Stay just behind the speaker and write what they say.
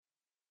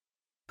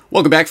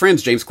Welcome back,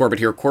 friends. James Corbett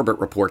here,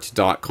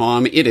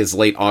 CorbettReport.com. It is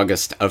late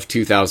August of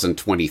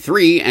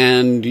 2023,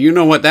 and you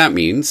know what that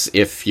means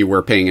if you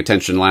were paying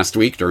attention last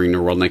week during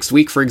New World Next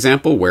Week, for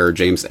example, where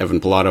James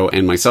Evan Pilato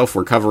and myself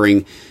were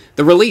covering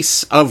the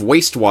release of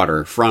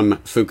wastewater from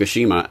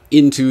Fukushima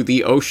into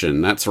the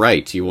ocean. That's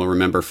right. You will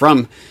remember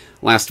from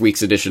last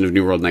week's edition of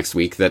New World Next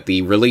Week that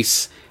the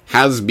release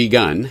has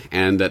begun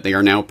and that they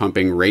are now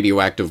pumping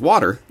radioactive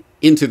water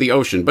into the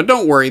ocean. But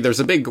don't worry,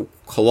 there's a big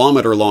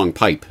kilometer-long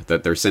pipe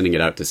that they're sending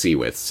it out to sea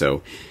with,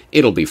 so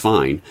it'll be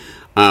fine.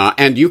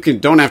 And you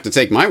don't have to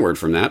take my word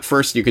from that.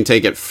 First, you can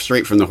take it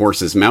straight from the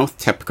horse's mouth.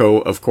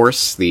 TEPCO, of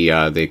course,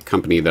 the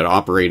company that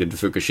operated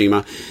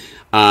Fukushima,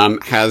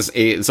 has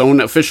its own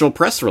official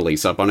press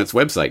release up on its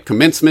website.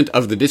 Commencement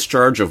of the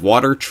discharge of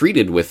water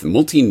treated with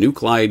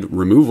multinuclide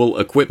removal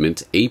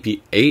equipment,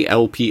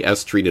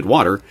 ALPS treated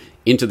water,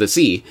 into the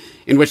sea,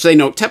 in which they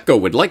note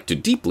TEPCO would like to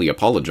deeply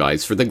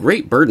apologize for the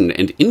great burden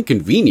and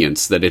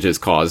inconvenience that it has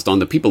caused on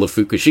the people of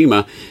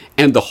Fukushima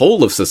and the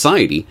whole of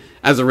society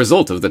as a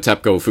result of the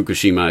TEPCO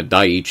Fukushima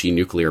Daiichi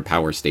nuclear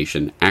power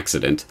station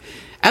accident.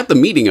 At the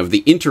meeting of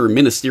the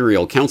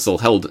Inter-Ministerial Council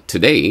held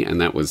today, and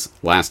that was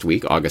last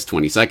week, August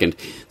 22nd,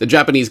 the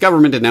Japanese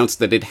government announced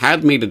that it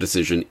had made a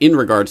decision in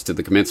regards to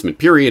the commencement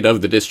period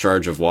of the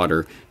discharge of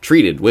water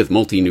treated with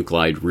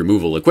multinuclide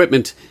removal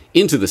equipment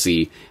into the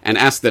sea, and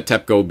asked that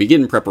TEPCO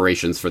begin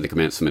preparations for the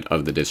commencement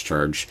of the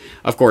discharge.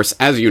 Of course,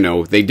 as you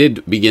know, they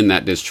did begin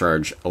that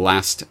discharge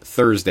last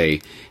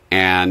Thursday,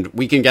 and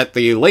we can get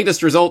the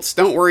latest results,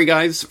 don't worry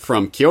guys,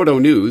 from Kyoto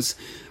News.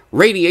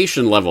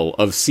 Radiation level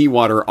of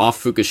seawater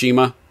off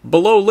Fukushima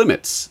below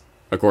limits,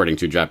 according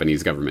to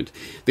Japanese government.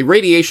 The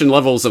radiation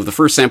levels of the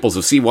first samples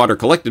of seawater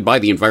collected by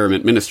the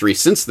Environment Ministry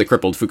since the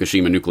crippled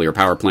Fukushima nuclear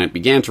power plant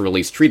began to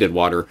release treated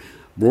water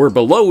were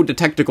below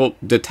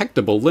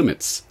detectable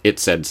limits, it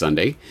said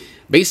Sunday.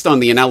 Based on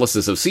the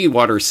analysis of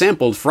seawater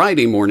sampled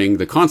Friday morning,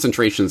 the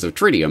concentrations of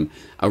tritium,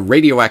 a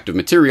radioactive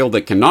material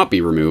that cannot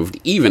be removed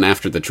even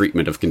after the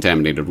treatment of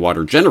contaminated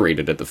water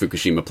generated at the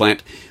Fukushima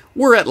plant,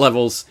 were at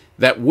levels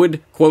that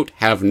would, quote,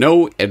 have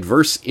no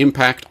adverse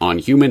impact on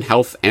human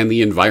health and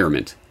the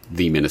environment,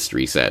 the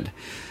ministry said.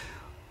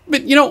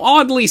 But,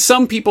 oddly,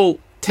 some people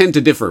tend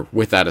to differ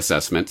with that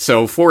assessment.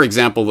 So, for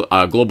example,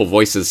 Global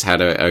Voices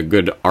had a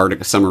good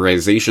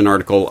summarization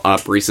article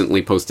up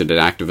recently posted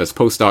at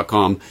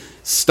activistpost.com,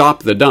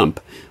 Stop the Dump,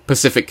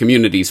 Pacific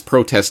Communities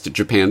Protest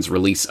Japan's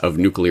Release of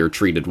Nuclear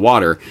Treated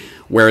Water,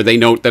 where they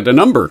note that a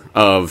number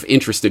of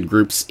interested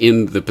groups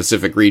in the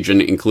Pacific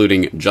region,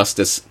 including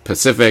Justice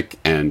Pacific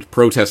and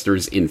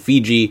protesters in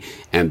Fiji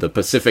and the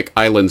Pacific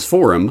Islands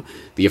Forum,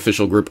 the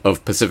official group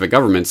of Pacific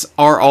governments,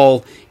 are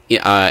all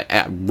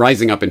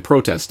rising up in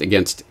protest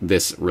against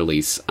this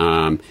release.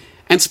 And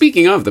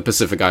speaking of the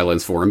Pacific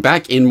Islands Forum,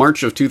 back in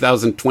March of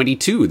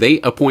 2022, they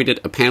appointed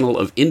a panel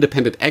of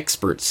independent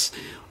experts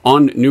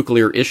on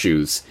nuclear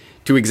issues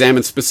to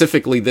examine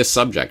specifically this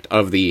subject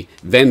of the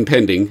then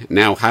pending,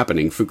 now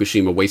happening,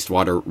 Fukushima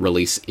wastewater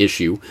release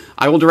issue.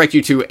 I will direct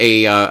you to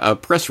a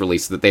press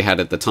release that they had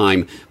at the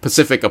time.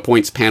 Pacific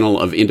appoints panel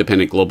of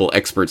independent global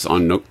experts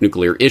on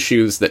nuclear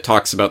issues that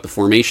talks about the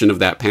formation of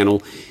that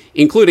panel,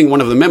 including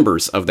one of the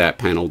members of that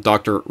panel,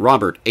 Dr.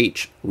 Robert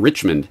H.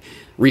 Richmond,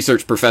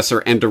 research professor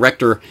and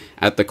director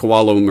at the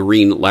Kewalo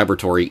Marine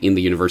Laboratory in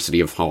the University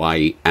of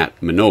Hawaii at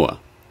Manoa.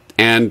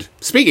 And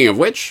speaking of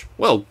which,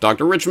 well,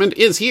 Dr. Richmond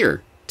is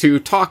here to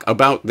talk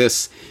about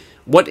this,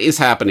 what is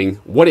happening,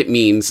 what it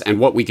means, and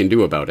what we can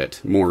do about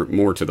it,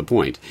 more to the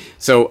point.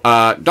 So,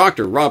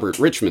 Dr. Robert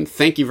Richmond,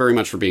 thank you very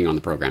much for being on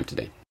the program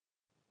today.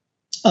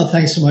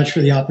 Thanks so much for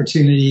the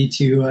opportunity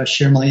to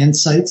share my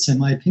insights and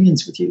my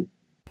opinions with you.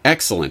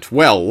 Excellent.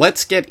 Well,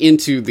 let's get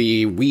into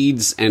the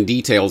weeds and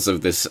details of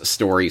this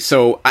story.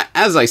 So,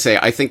 as I say,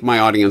 I think my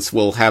audience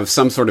will have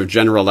some sort of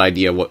general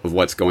idea of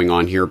what's going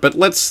on here, but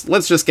let's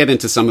just get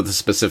into some of the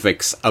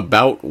specifics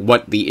about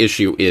what the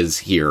issue is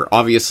here.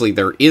 Obviously,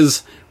 there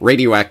is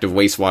radioactive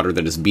wastewater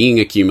that is being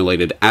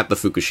accumulated at the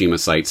Fukushima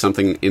site,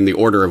 something in the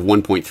order of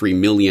 1.3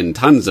 million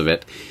tons of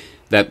it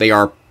that they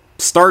are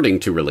starting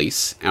to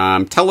release.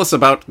 Tell us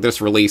about this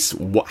release,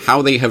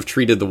 how they have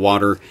treated the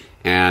water,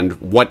 and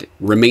what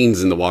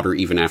remains in the water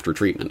even after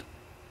treatment.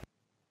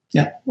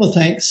 Yeah, well,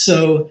 thanks.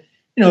 So,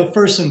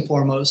 first and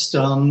foremost,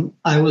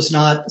 I was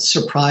not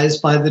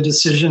surprised by the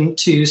decision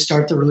to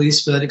start the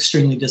release, but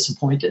extremely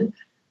disappointed.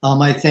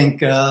 I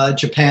think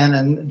Japan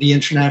and the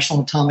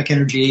International Atomic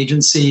Energy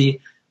Agency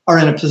are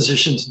in a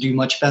position to do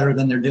much better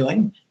than they're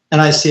doing,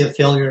 and I see a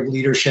failure of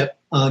leadership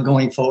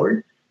going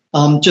forward.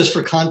 Just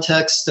for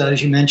context,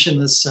 as you mentioned,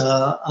 this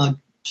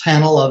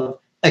panel of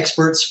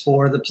experts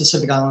for the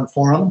Pacific Island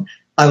Forum,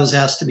 I was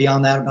asked to be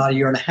on that about a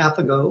year and a half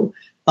ago.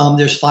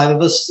 There's 5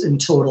 of us in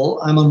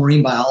total. I'm a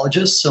marine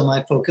biologist, so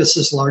my focus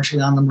is largely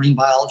on the marine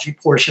biology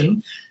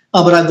portion.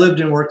 But I've lived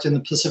and worked in the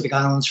Pacific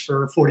Islands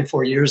for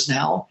 44 years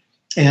now,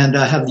 and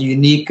I have the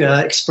unique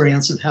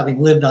experience of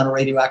having lived on a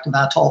radioactive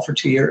atoll for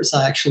 2 years.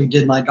 I actually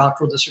did my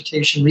doctoral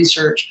dissertation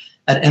research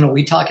at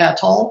Enowitak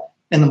Atoll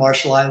in the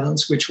Marshall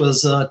Islands, which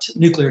was a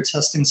nuclear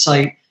testing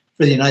site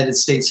for the United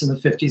States in the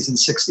 50s and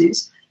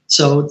 60s.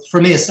 So for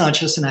me, it's not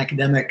just an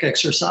academic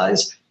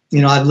exercise.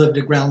 I've lived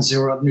at ground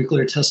zero of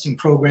nuclear testing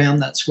program.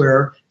 That's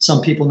where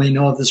some people may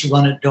know of this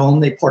run-it dome.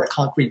 They poured a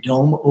concrete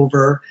dome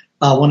over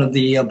one of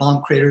the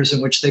bomb craters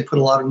in which they put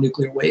a lot of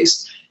nuclear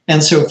waste.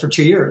 And so for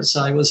 2 years,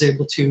 I was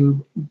able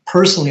to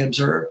personally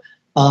observe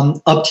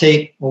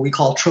uptake, what we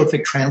call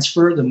trophic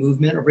transfer, the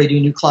movement of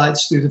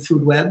radionuclides through the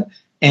food web,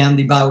 and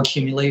the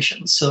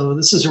bioaccumulation. So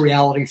this is a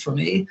reality for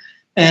me.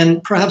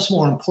 And perhaps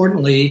more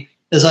importantly,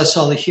 is I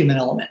saw the human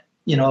element.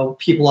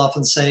 People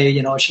often say,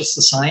 it's just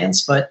the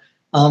science, but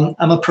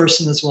I'm a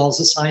person as well as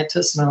a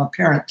scientist, and I'm a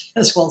parent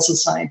as well as a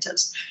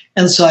scientist.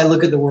 And so I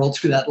look at the world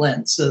through that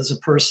lens as a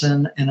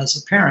person and as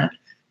a parent.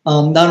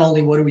 Not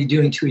only what are we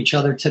doing to each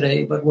other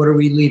today, but what are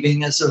we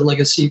leaving as a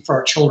legacy for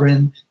our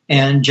children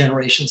and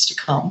generations to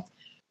come?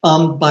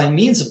 By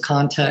means of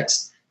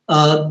context,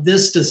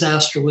 this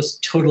disaster was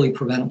totally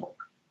preventable.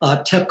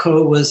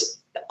 TEPCO was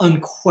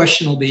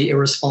unquestionably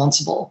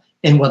irresponsible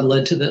in what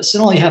led to this.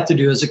 And all you have to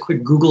do is a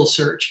quick Google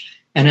search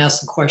and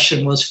ask the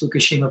question, was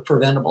Fukushima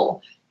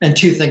preventable? And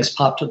two things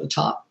pop to the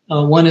top.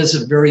 One is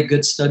a very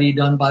good study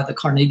done by the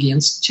Carnegie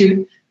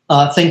Institute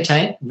think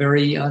tank,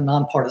 very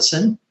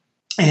nonpartisan.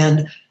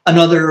 And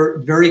another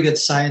very good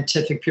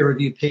scientific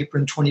peer-reviewed paper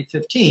in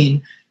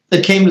 2015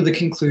 that came to the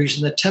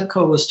conclusion that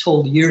TEPCO was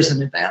told years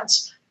in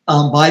advance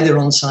by their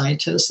own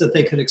scientists that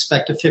they could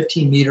expect a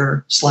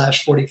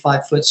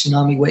 15-meter/45-foot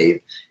tsunami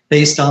wave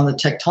based on the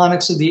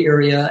tectonics of the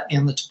area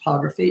and the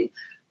topography.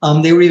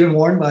 They were even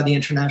warned by the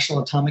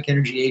International Atomic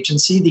Energy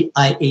Agency, the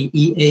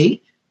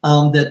IAEA,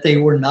 that they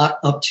were not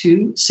up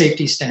to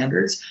safety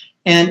standards.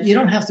 And you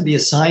don't have to be a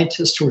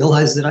scientist to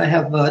realize that I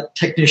have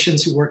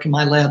technicians who work in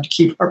my lab to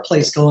keep our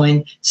place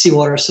going,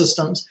 seawater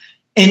systems.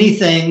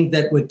 Anything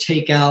that would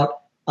take out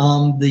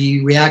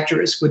the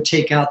reactors would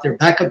take out their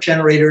backup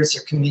generators,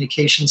 their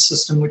communication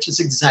system, which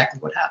is exactly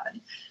what happened.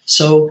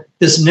 So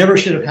this never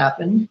should have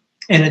happened,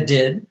 and it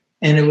did.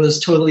 And it was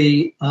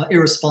totally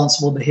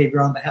irresponsible behavior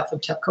on behalf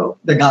of TEPCO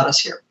that got us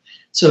here.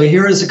 So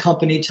here is a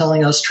company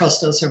telling us,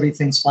 trust us,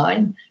 everything's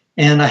fine.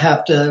 And I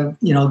have to,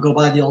 go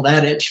by the old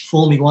adage,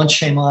 fool me once,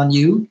 shame on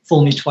you,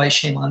 fool me twice,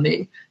 shame on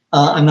me.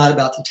 I'm not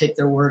about to take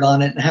their word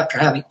on it. And after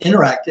having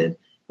interacted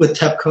with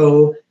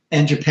TEPCO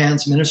and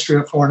Japan's Ministry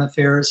of Foreign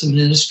Affairs and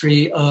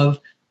Ministry of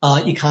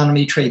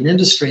Economy, Trade, and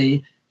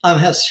Industry, I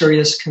have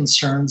serious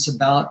concerns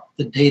about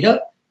the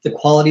data, the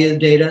quality of the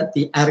data,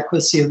 the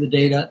adequacy of the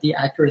data, the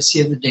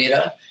accuracy of the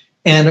data.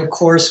 And of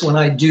course, when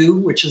I do,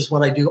 which is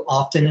what I do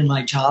often in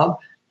my job,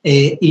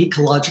 an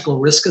ecological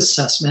risk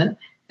assessment,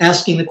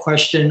 asking the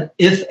question,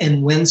 if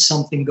and when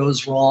something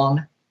goes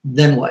wrong,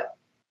 then what?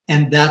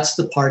 And that's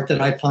the part that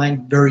I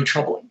find very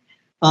troubling.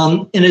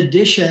 In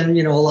addition,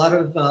 a lot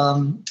of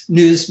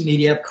news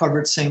media have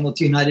covered saying, well,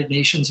 the United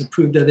Nations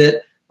approved of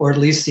it, or at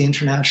least the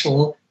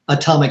International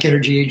Atomic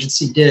Energy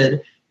Agency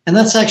did. And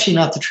that's actually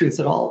not the truth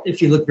at all.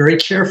 If you look very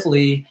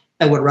carefully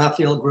at what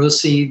Rafael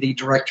Grossi, the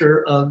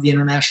director of the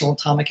International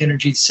Atomic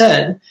Energy,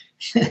 said,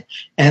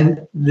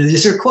 and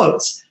these are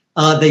quotes,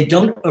 they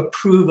don't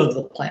approve of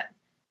the plan.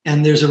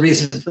 And there's a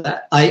reason for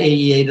that.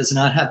 IAEA does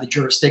not have the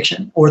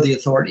jurisdiction or the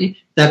authority.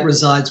 That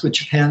resides with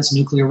Japan's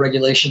Nuclear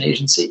Regulation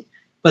Agency.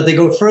 But they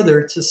go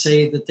further to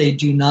say that they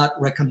do not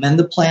recommend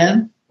the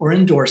plan or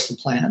endorse the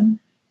plan.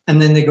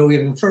 And then they go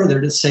even further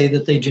to say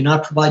that they do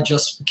not provide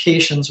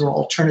justifications or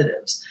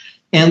alternatives.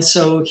 And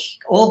so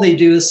all they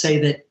do is say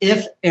that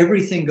if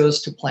everything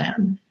goes to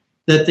plan,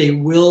 that they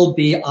will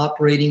be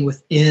operating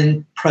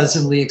within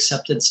presently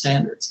accepted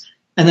standards.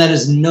 And that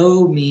is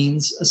no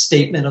means a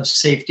statement of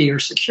safety or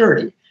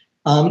security.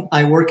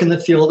 I work in the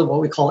field of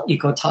what we call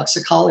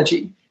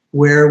ecotoxicology,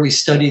 where we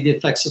study the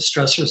effects of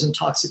stressors and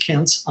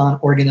toxicants on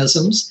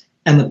organisms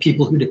and the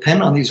people who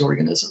depend on these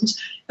organisms.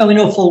 And we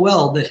know full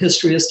well that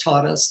history has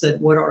taught us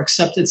that what are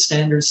accepted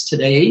standards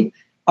today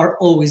are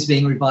always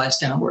being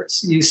revised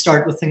downwards. You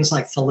start with things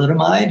like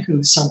thalidomide,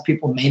 who some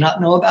people may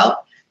not know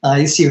about.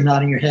 You see you're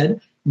nodding your head.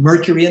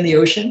 Mercury in the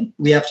ocean.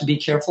 We have to be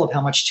careful of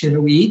how much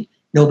tuna we eat.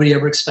 Nobody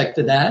ever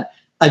expected that.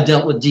 I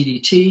dealt with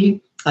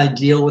DDT. I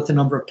deal with a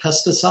number of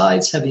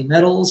pesticides, heavy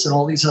metals, and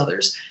all these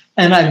others.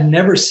 And I've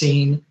never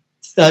seen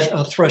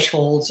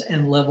thresholds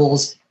and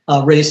levels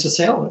raised to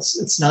say, oh,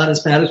 it's not as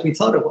bad as we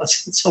thought it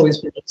was. It's always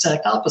been the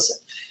exact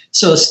opposite.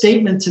 So a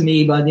statement to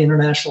me by the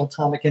International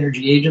Atomic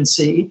Energy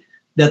Agency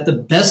that the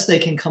best they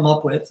can come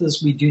up with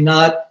is we do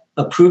not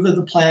approve of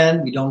the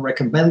plan, we don't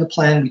recommend the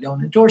plan, we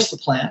don't endorse the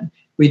plan,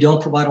 we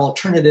don't provide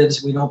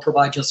alternatives, we don't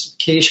provide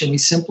justification. We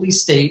simply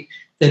state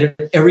that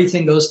if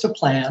everything goes to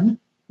plan,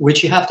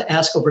 which you have to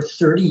ask over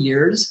 30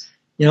 years,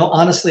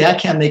 honestly, I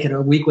can't make it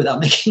a week without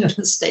making a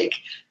mistake.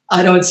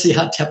 I don't see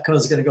how TEPCO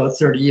is going to go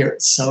 30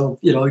 years. So,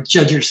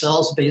 judge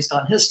yourselves based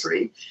on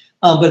history.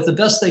 But the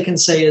best they can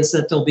say is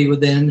that they'll be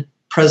within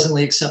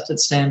presently accepted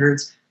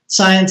standards.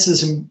 Science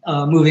is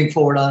moving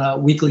forward on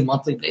a weekly,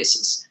 monthly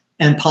basis,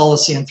 and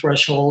policy and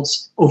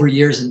thresholds over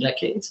years and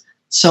decades.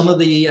 Some of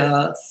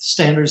the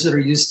standards that are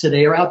used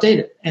today are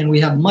outdated, and we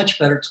have much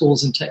better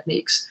tools and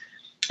techniques.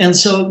 And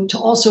so to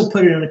also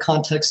put it in a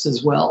context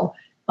as well,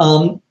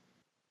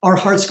 our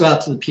hearts go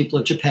out to the people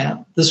of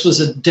Japan. This was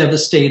a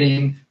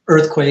devastating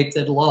earthquake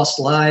that lost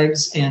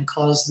lives and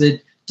caused the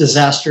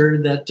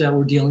disaster that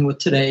we're dealing with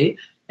today.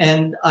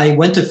 And I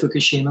went to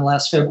Fukushima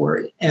last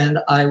February, and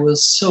I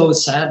was so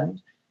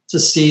saddened to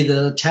see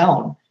the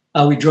town.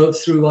 We drove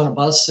through on a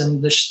bus,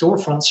 and the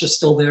storefronts are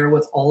still there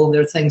with all of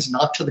their things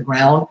knocked to the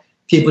ground.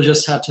 People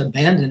just had to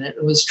abandon it.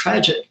 It was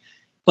tragic.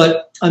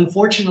 But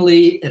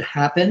unfortunately, it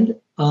happened.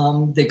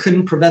 They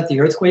couldn't prevent the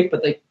earthquake,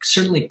 but they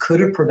certainly could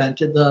have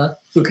prevented the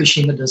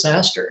Fukushima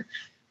disaster.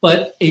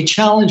 But a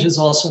challenge is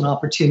also an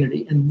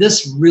opportunity, and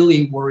this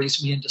really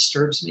worries me and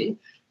disturbs me.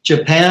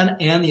 Japan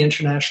and the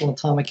International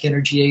Atomic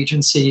Energy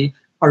Agency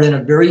are in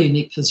a very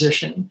unique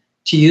position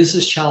to use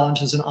this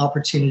challenge as an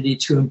opportunity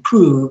to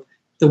improve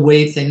the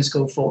way things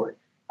go forward.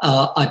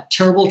 A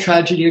terrible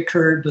tragedy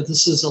occurred, but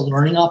this is a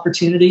learning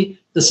opportunity.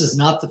 This is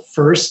not the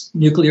first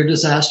nuclear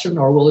disaster,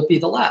 nor will it be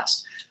the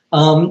last.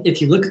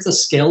 If you look at the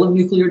scale of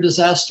nuclear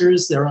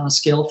disasters, they're on a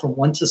scale from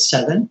 1 to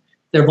 7.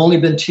 There have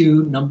only been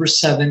 2 number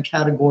 7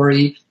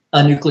 category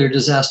nuclear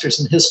disasters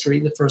in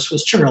history. The first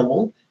was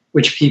Chernobyl,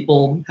 which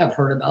people have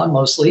heard about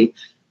mostly.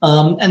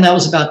 And that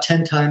was about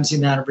 10 times the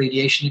amount of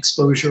radiation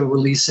exposure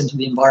released into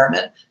the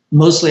environment,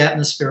 mostly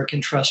atmospheric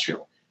and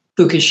terrestrial.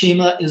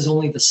 Fukushima is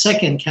only the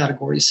second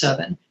category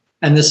 7,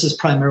 and this is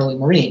primarily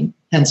marine,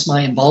 hence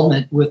my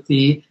involvement with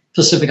the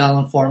Pacific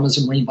Island Forum as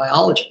a marine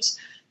biologist.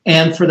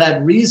 And for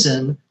that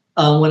reason,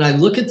 when I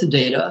look at the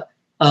data,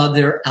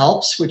 their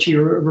ALPS, which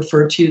you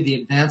referred to,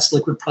 the Advanced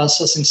Liquid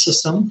Processing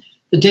System,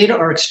 the data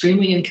are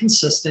extremely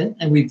inconsistent,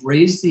 and we've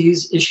raised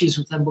these issues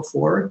with them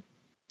before.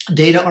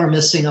 Data are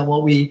missing on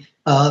what we,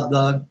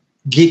 the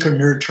geek or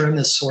nerd term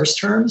is source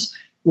terms.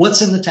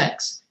 What's in the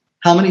tanks?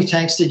 How many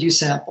tanks did you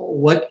sample?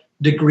 What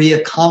degree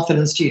of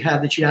confidence do you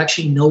have that you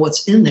actually know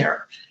what's in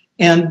there?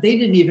 And they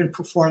didn't even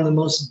perform the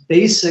most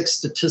basic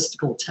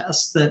statistical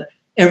tests that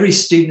every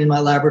student in my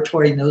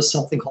laboratory knows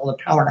something called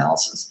a power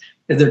analysis.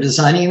 If they're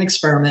designing an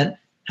experiment,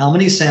 how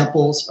many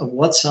samples, of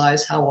what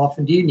size, how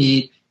often do you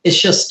need?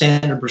 It's just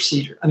standard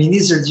procedure. I mean,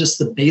 these are just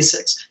the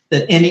basics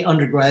that any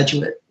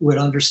undergraduate would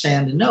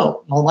understand and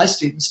know. All my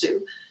students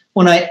do.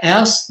 When I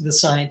asked the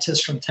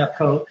scientists from TEPCO,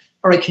 all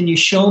right, can you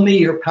show me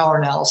your power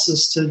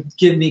analysis to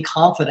give me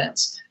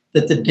confidence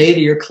that the data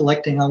you're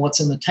collecting on what's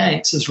in the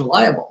tanks is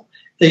reliable?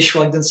 They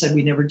shrugged and said,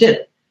 we never did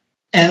it.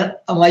 And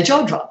my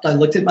jaw dropped. I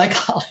looked at my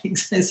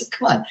colleagues and I said,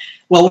 come on.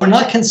 Well, we're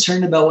not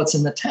concerned about what's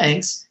in the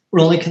tanks.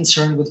 We're only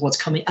concerned with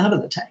what's coming out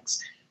of the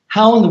tanks.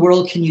 How in the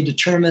world can you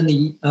determine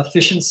the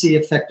efficiency,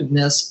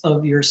 effectiveness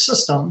of your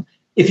system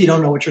if you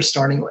don't know what you're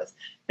starting with?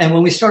 And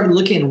when we started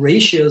looking at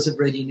ratios of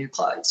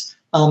radionuclides,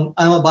 I'm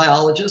a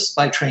biologist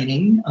by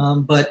training,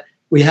 but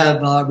we have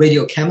a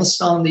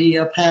radiochemist on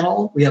the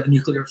panel. We have a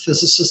nuclear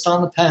physicist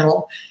on the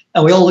panel.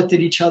 And we all looked at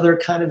each other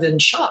kind of in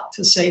shock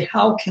to say,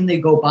 how can they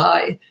go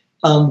by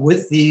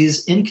with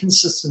these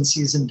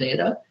inconsistencies in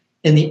data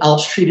in the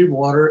ALPS treated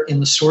water, in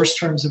the source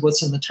terms of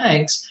what's in the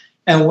tanks?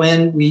 And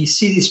when we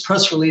see these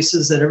press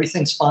releases that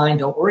everything's fine,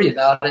 don't worry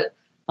about it,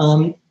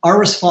 our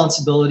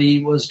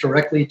responsibility was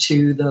directly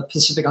to the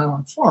Pacific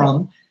Island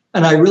Forum.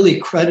 And I really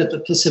credit the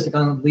Pacific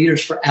Island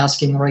leaders for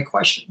asking the right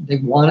question. They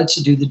wanted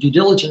to do the due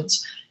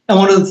diligence. And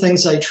one of the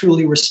things I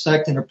truly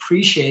respect and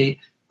appreciate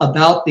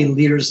about the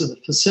leaders of the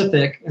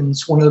Pacific, and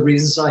it's one of the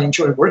reasons I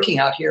enjoy working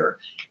out here,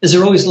 is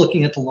they're always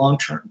looking at the long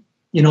term.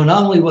 You know,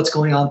 not only what's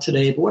going on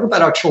today, but what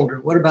about our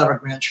children? What about our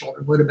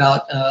grandchildren? What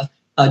about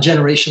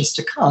generations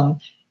to come?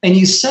 And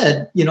you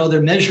said, you know,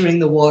 they're measuring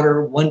the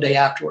water one day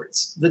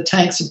afterwards. The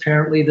tanks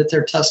apparently that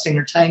they're testing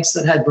are tanks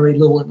that had very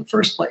little in the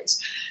first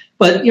place.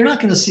 But you're not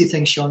going to see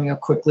things showing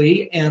up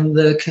quickly, and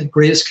the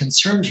greatest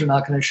concerns are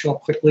not going to show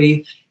up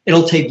quickly.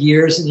 It'll take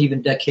years and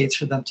even decades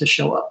for them to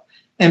show up.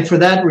 And for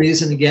that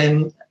reason,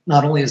 again,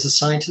 not only as a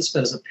scientist,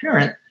 but as a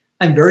parent,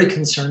 I'm very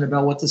concerned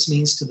about what this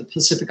means to the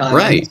Pacific Islands.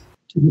 Right.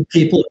 To the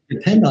people who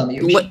depend on the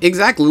ocean.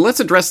 Exactly. Let's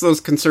address those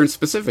concerns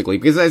specifically,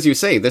 because as you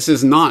say, this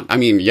is not, I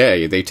mean,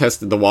 yay, they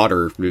tested the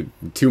water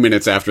 2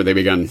 minutes after they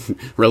began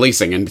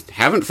releasing and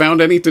haven't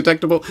found any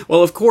detectable.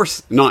 Well, of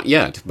course, not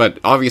yet, but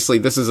obviously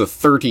this is a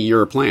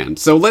 30-year plan.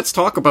 So let's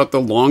talk about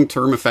the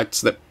long-term effects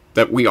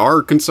that we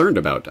are concerned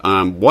about.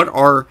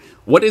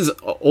 What is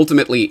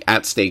ultimately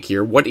at stake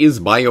here? What is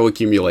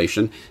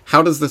bioaccumulation?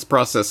 How does this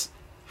process,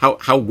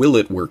 how will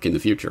it work in the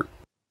future?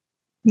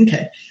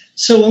 Okay.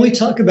 So when we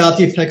talk about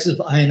the effects of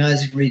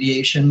ionizing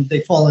radiation,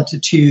 they fall into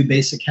 2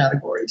 basic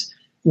categories.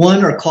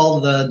 One are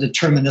called the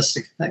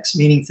deterministic effects,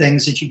 meaning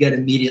things that you get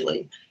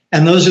immediately.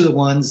 And those are the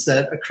ones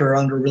that occur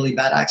under really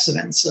bad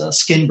accidents,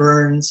 skin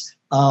burns,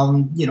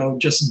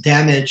 just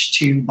damage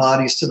to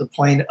bodies to the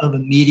point of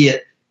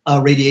immediate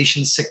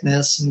radiation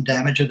sickness and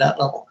damage at that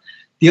level.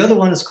 The other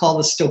one is called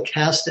the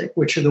stochastic,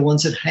 which are the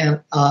ones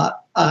that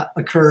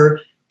occur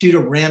due to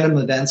random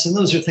events. And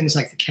those are things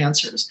like the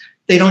cancers.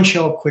 They don't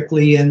show up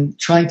quickly, and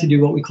trying to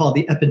do what we call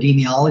the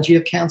epidemiology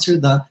of cancer,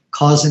 the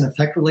cause and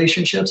effect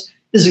relationships,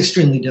 is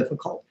extremely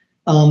difficult.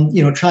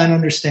 Trying to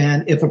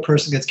understand if a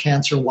person gets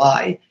cancer,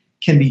 why.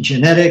 can be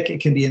genetic, it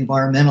can be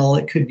environmental,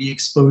 it could be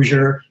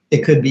exposure,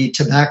 it could be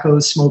tobacco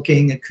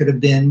smoking, it could have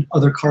been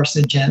other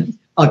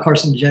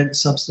carcinogenic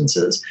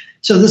substances.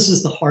 So this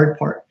is the hard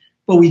part.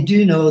 But we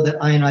do know that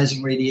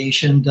ionizing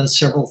radiation does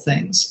several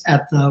things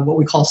at the, what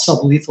we call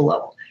sublethal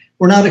level.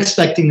 We're not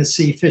expecting to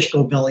see fish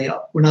go belly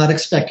up. We're not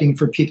expecting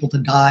for people to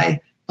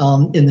die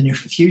in the near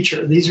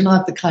future. These are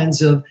not the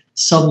kinds of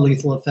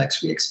sublethal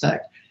effects we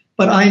expect.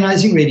 But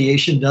ionizing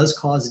radiation does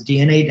cause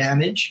DNA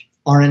damage,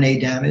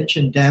 RNA damage,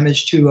 and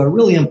damage to a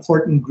really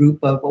important group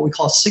of what we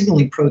call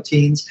signaling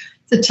proteins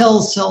that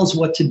tell cells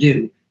what to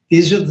do.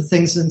 These are the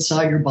things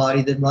inside your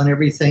body that run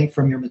everything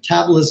from your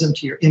metabolism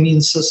to your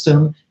immune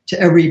system to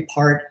every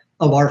part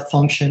of our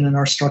function and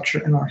our structure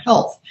and our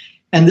health.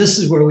 And this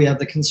is where we have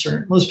the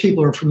concern. Most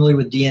people are familiar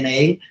with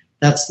DNA.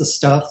 That's the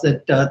stuff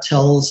that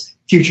tells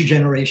future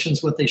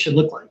generations what they should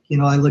look like. You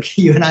know, I look at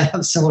you and I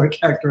have similar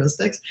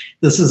characteristics.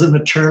 This is a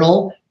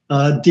maternal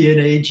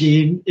DNA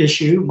gene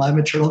issue. My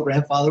maternal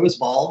grandfather was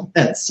bald,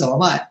 and so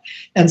am I.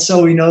 And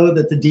so we know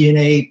that the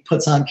DNA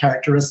puts on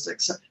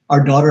characteristics.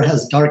 Our daughter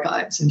has dark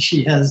eyes, and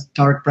she has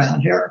dark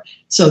brown hair.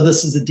 So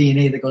this is the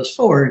DNA that goes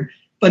forward.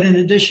 But in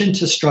addition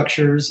to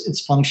structures,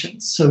 it's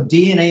functions. So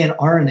DNA and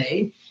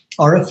RNA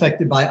are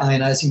affected by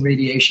ionizing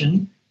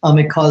radiation.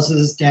 It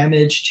causes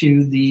damage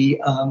to the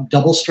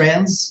double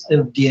strands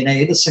of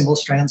DNA, the single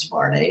strands of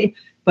RNA,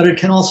 but it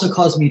can also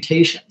cause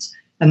mutations.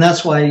 And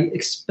that's why,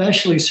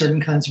 especially certain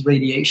kinds of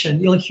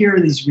radiation, you'll hear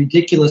these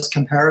ridiculous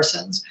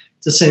comparisons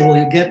to say, well,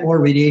 you'll get more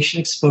radiation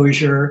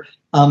exposure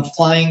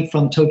flying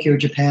from Tokyo,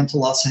 Japan to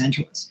Los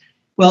Angeles.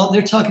 Well,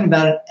 they're talking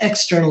about an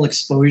external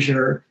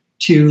exposure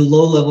to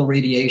low-level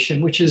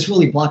radiation, which is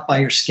really blocked by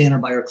your skin or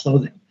by your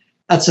clothing.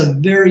 That's a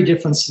very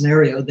different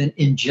scenario than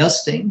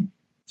ingesting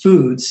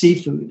food,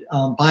 seafood,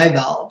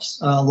 bivalves,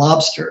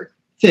 lobster,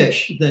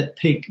 fish that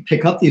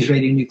pick up these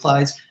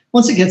radionuclides.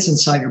 Once it gets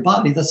inside your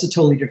body, that's a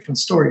totally different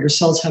story. Your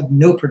cells have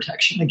no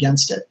protection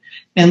against it.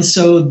 And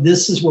so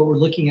this is what we're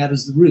looking at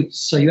as the roots.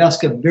 So you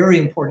ask a very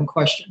important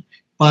question,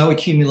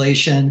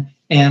 bioaccumulation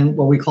and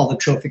what we call the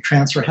trophic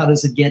transfer. How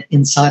does it get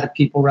inside of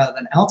people rather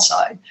than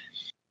outside?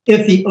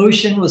 If the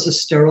ocean was a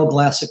sterile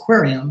glass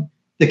aquarium,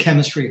 the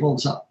chemistry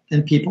holds up.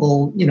 And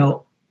people, you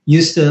know,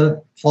 used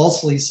to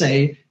falsely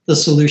say the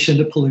solution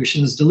to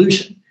pollution is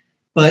dilution.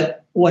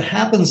 But what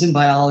happens in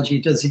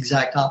biology does the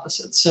exact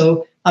opposite.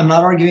 So I'm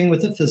not arguing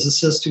with the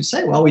physicists who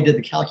say, well, we did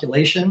the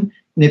calculation,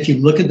 and if you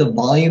look at the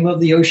volume of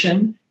the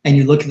ocean and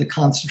you look at the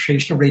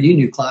concentration of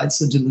radionuclides,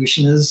 the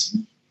dilution is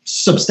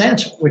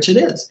substantial, which it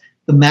is.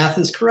 The math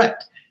is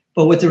correct.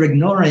 But what they're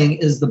ignoring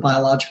is the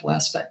biological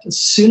aspect. As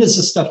soon as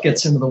the stuff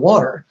gets into the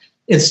water,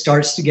 it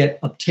starts to get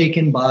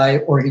uptaken by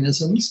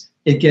organisms.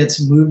 It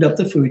gets moved up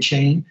the food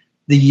chain.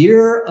 The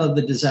year of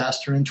the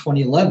disaster in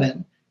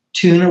 2011,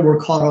 tuna were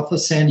caught off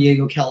of San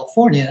Diego,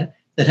 California,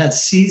 that had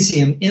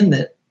cesium in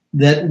it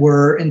that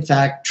were, in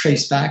fact,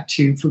 traced back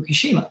to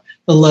Fukushima.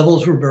 The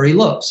levels were very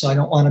low, so I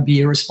don't want to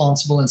be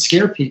irresponsible and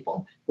scare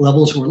people.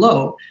 Levels were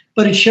low,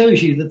 but it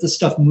shows you that the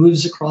stuff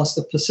moves across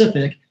the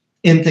Pacific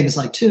in things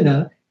like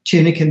tuna.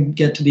 Tuna can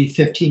get to be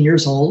 15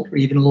 years old or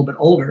even a little bit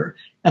older,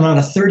 and on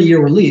a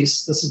 30-year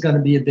release, this is going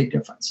to be a big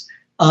difference.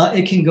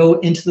 It can go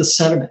into the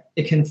sediment.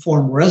 It can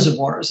form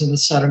reservoirs in the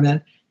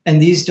sediment,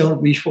 and these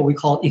don't reach what we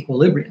call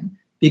equilibrium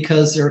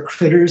because there are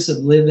critters that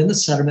live in the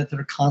sediment that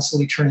are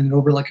constantly turning it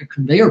over like a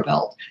conveyor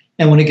belt.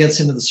 And when it gets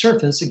into the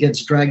surface, it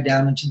gets dragged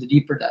down into the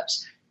deeper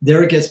depths.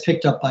 There it gets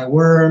picked up by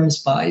worms,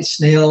 by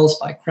snails,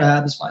 by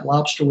crabs, by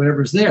lobster,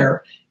 whatever's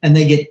there, and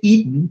they get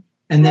eaten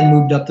and then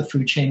moved up the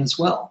food chain as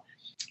well.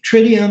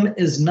 Tritium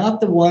is not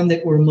the one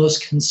that we're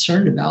most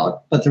concerned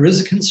about, but there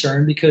is a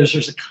concern because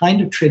there's a kind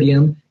of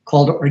tritium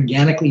called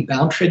organically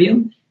bound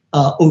tritium.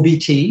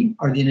 OBT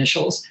are the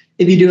initials.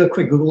 If you do a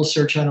quick Google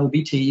search on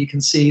OBT, you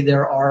can see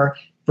there are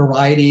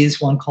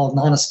varieties, one called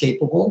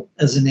non-escapable,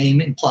 as the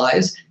name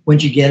implies.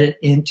 Once you get it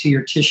into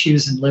your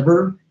tissues and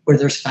liver where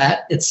there's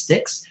fat, it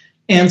sticks.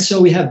 And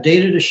so we have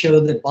data to show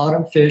that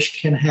bottom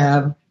fish can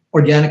have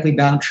organically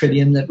bound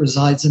tritium that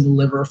resides in the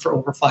liver for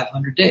over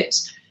 500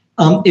 days.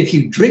 If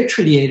you drink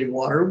tritiated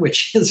water,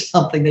 which is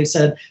something they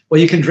said,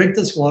 well, you can drink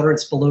this water,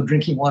 it's below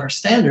drinking water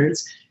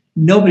standards.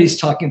 Nobody's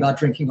talking about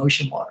drinking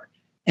ocean water.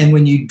 And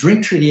when you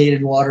drink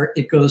tritiated water,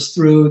 it goes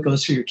through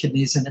your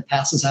kidneys and it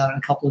passes out in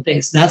a couple of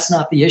days. That's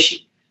not the issue.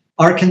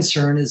 Our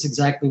concern is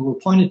exactly what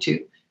we're pointed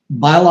to.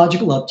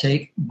 Biological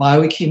uptake,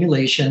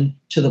 bioaccumulation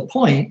to the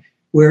point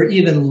where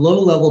even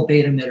low-level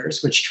beta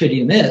emitters, which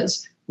tritium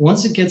is,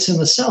 once it gets in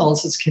the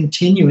cells, it's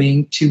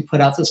continuing to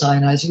put out this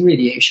ionizing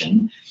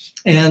radiation.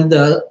 And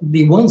the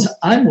ones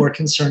I'm more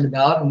concerned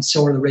about, and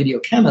so are the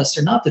radiochemists,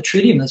 are not the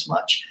tritium as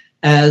much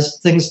as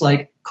things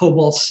like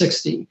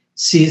cobalt-60,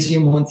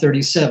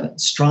 cesium-137,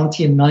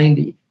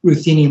 strontium-90,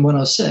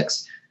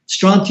 ruthenium-106.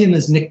 Strontium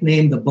is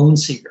nicknamed the bone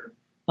seeker.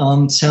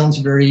 Sounds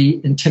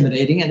very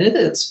intimidating, and it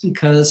is,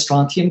 because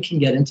strontium can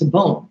get into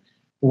bone.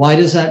 Why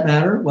does that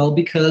matter? Well,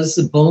 because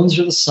the bones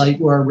are the site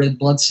where our red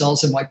blood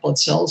cells and white blood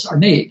cells are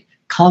made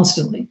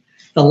constantly.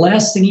 The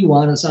last thing you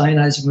want is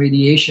ionizing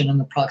radiation in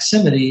the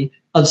proximity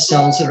of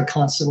cells that are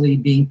constantly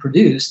being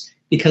produced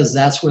because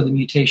that's where the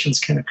mutations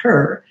can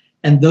occur.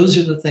 And those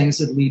are the things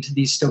that lead to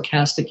these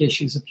stochastic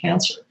issues of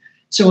cancer.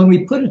 So when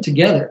we put it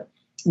together,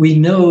 we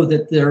know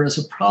that there is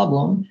a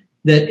problem,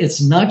 that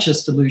it's not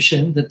just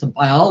dilution, that the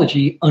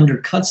biology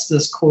undercuts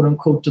this quote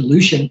unquote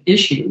dilution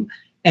issue,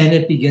 and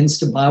it begins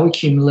to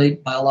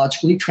bioaccumulate,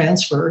 biologically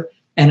transfer.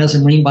 And as a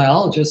marine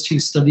biologist who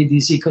studied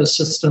these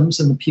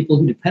ecosystems and the people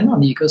who depend on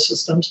the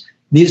ecosystems,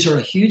 these are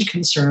a huge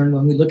concern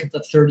when we look at the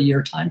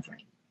 30-year time frame.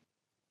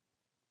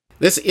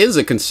 This is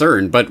a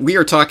concern, but we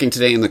are talking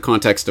today in the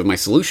context of my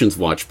Solutions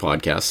Watch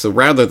podcast. So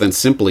rather than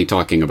simply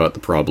talking about the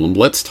problem,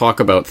 let's talk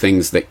about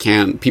things that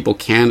people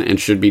can and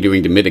should be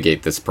doing to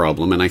mitigate this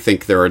problem. And I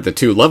think there are the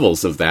two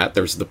levels of that.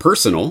 There's the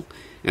personal,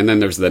 and then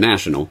there's the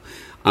national.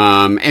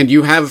 And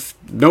you have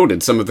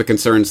noted some of the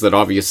concerns that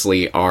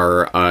obviously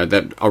are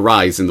that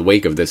arise in the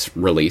wake of this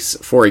release.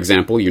 For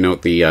example, you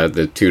note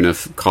the tuna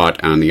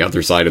caught on the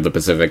other side of the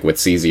Pacific with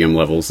cesium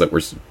levels that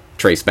were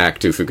traced back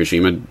to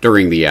Fukushima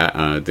during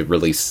the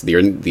release,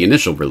 the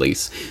initial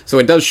release. So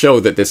it does show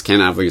that this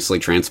can obviously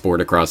transport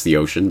across the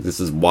ocean.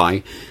 This is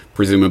why,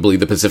 presumably,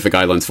 the Pacific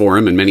Islands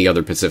Forum and many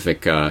other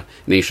Pacific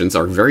nations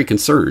are very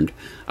concerned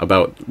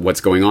about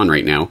what's going on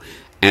right now.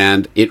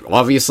 And it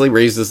obviously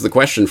raises the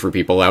question for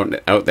people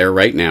out there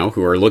right now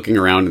who are looking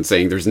around and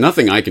saying, there's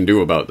nothing I can do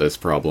about this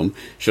problem.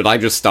 Should I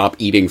just stop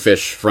eating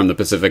fish from the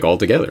Pacific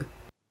altogether?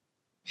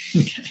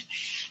 Okay.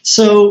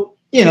 So,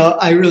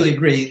 I really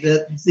agree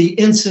that the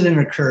incident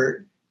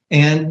occurred.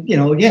 And,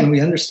 again,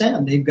 we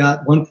understand they've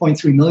got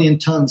 1.3 million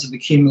tons of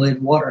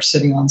accumulated water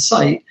sitting on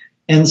site.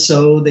 And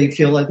so they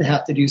feel like they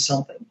have to do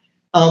something.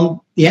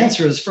 The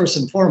answer is, first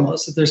and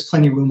foremost, that there's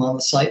plenty of room on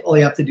the site. All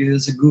you have to do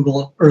is a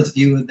Google Earth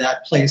view of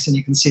that place, and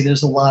you can see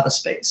there's a lot of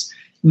space.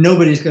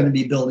 Nobody's going to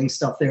be building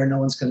stuff there. No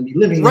one's going to be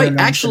living there. Right.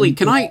 Actually,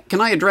 can I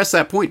address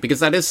that point?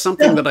 Because that is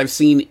something that I've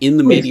seen in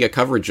the media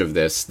coverage of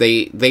this.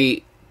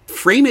 They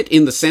frame it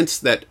in the sense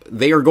that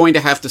they are going to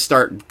have to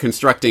start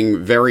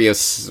constructing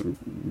various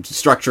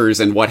structures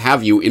and what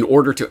have you in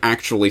order to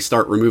actually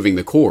start removing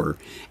the core.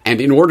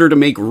 And in order to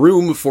make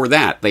room for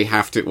that, they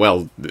have to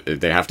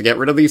get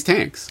rid of these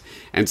tanks.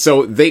 And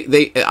so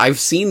I've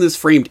seen this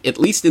framed, at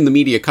least in the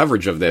media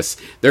coverage of this.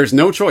 There's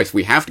no choice.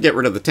 We have to get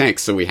rid of the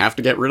tanks, so we have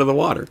to get rid of the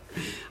water.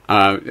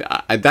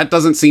 That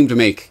doesn't seem to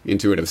make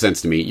intuitive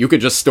sense to me. You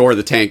could just store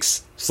the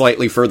tanks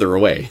slightly further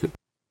away.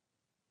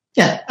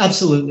 Yeah,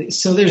 absolutely.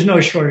 So there's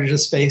no shortage of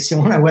space.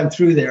 And when I went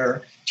through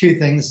there, two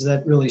things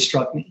that really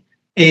struck me.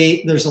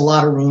 A, there's a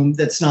lot of room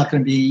that's not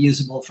going to be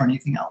usable for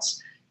anything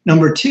else.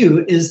 Number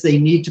two is they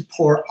need to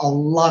pour a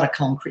lot of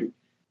concrete.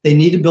 They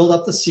need to build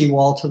up the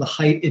seawall to the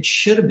height it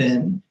should have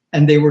been.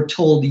 And they were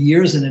told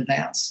years in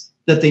advance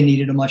that they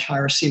needed a much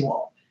higher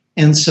seawall.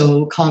 And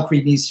so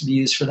concrete needs to be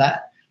used for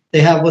that.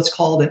 They have what's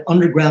called an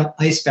underground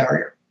ice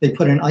barrier. They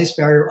put an ice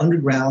barrier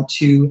underground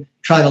to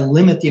try to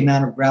limit the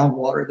amount of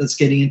groundwater that's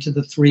getting into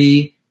the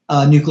three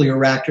nuclear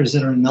reactors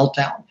that are in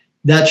meltdown.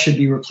 That should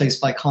be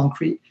replaced by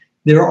concrete.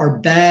 There are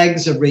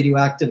bags of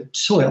radioactive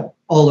soil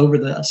all over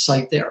the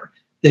site there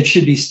that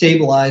should be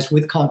stabilized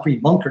with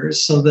concrete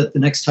bunkers so that the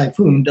next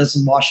typhoon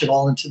doesn't wash it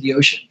all into the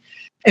ocean.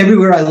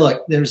 Everywhere I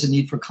look, there's a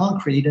need for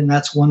concrete, and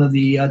that's one of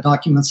the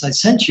documents I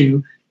sent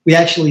you. We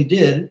actually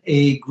did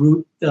a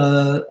group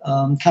kind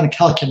of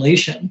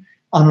calculation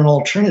on an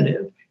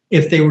alternative.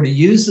 If they were to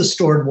use the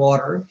stored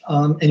water,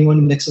 anyone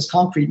who mixes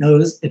concrete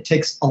knows it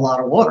takes a lot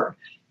of water.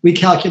 We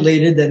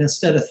calculated that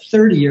instead of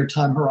 30-year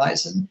time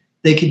horizon,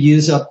 they could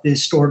use up the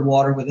stored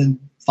water within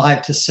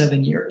 5 to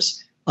 7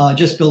 years,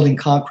 just building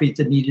concrete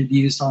that needed to be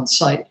used on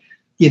site.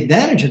 The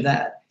advantage of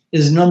that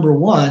is, number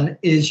one,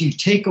 is you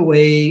take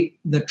away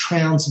the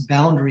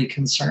transboundary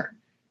concern.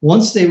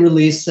 Once they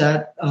release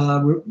that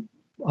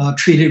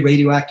treated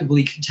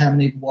radioactively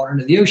contaminated water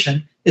into the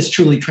ocean, it's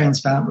truly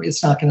transboundary.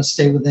 It's not going to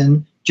stay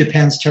within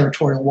Japan's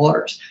territorial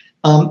waters.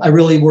 I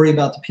really worry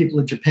about the people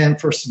of Japan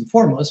first and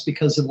foremost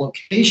because of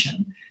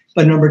location.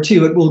 But number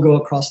two, it will go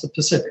across the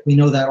Pacific. We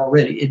know that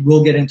already. It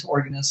will get into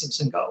organisms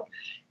and go.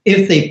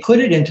 If they put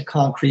it into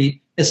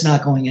concrete, it's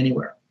not going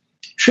anywhere.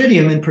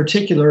 Tritium in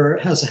particular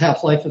has a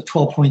half-life of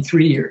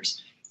 12.3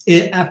 years.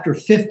 After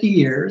 50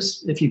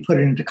 years, if you put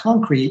it into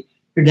concrete,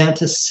 you're down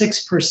to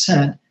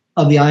 6%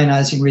 of the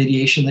ionizing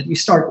radiation that you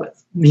start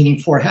with, meaning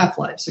 4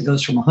 half-lives. It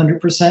goes from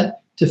 100%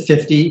 to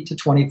 50 to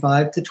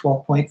 25 to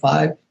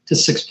 12.5 to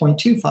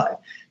 6.25.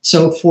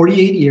 So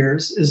 48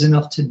 years is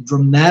enough to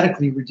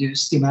dramatically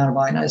reduce the amount of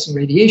ionizing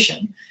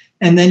radiation.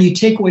 And then you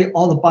take away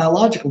all the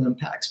biological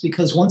impacts,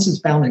 because once it's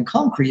bound in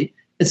concrete,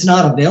 it's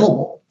not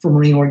available for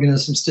marine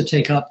organisms to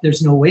take up.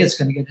 There's no way it's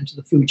going to get into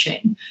the food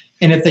chain.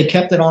 And if they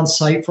kept it on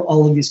site for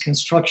all of these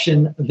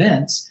construction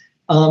events,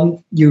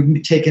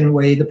 you've taken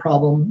away the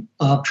problem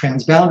of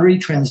transboundary,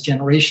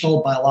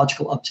 transgenerational,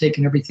 biological uptake,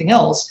 and everything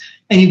else.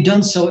 And you've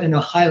done so in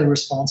a highly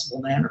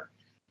responsible manner.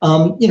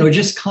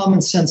 Just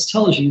common sense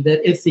tells you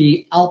that if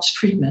the ALPS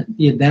treatment,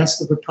 the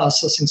advanced liquid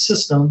processing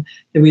system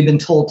that we've been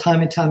told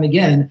time and time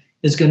again,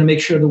 is going to make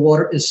sure the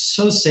water is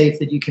so safe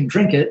that you can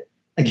drink it.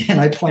 Again,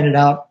 I pointed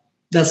out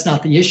that's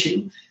not the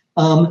issue.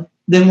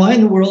 then why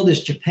in the world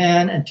is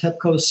Japan and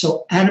TEPCO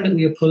so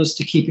adamantly opposed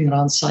to keeping it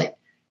on site?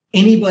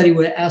 Anybody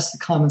would ask the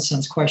common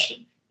sense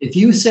question. If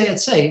you say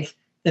it's safe,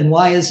 then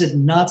why is it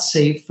not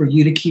safe for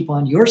you to keep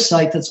on your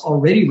site that's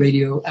already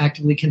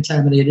radioactively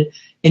contaminated?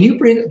 And you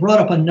brought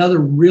up another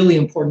really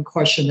important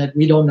question that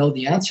we don't know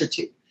the answer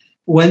to.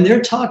 When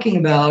they're talking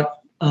about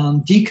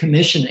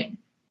decommissioning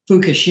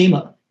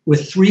Fukushima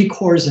with 3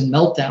 cores in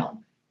meltdown,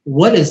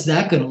 what is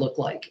that going to look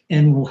like?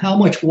 And how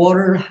much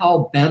water,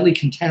 how badly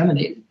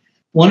contaminated?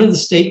 One of the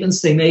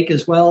statements they make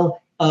is,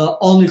 well,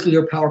 all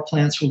nuclear power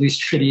plants release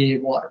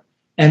tritiated water.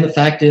 And the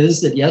fact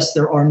is that, yes,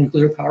 there are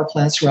nuclear power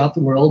plants throughout the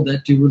world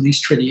that do release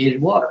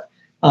tritiated water.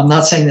 I'm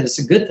not saying that it's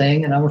a good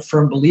thing, and I'm a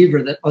firm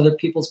believer that other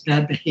people's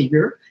bad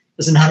behavior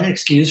is not an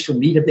excuse for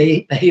me to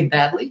behave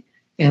badly.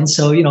 And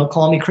so,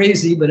 call me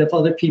crazy, but if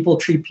other people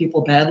treat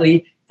people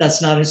badly,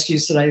 that's not an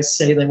excuse that I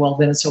say that, well,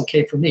 then it's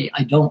okay for me.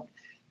 I don't.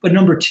 But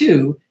number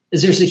 2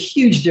 is there's a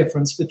huge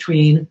difference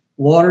between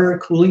water,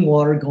 cooling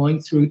water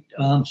going through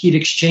heat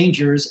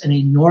exchangers in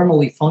a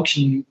normally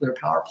functioning nuclear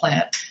power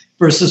plant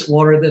versus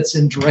water that's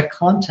in direct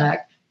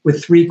contact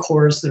with 3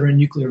 cores that are in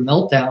nuclear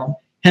meltdown.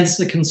 Hence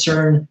the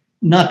concern,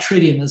 not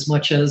tritium as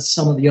much as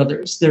some of the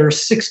others. There are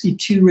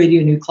 62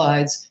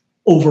 radionuclides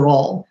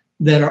overall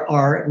that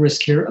are at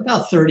risk here.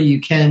 About 30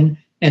 you can,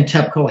 and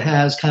TEPCO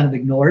has kind of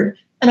ignored.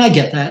 And I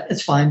get that.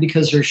 It's fine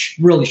because they're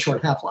really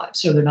short half-lives,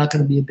 so they're not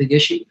going to be a big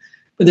issue.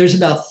 But there's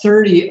about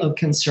 30 of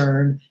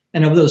concern,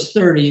 and of those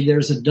 30,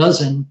 there's a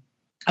dozen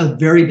of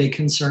very big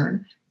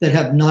concern that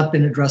have not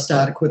been addressed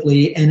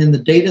adequately. And in the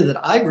data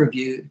that I've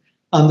reviewed,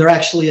 they're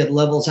actually at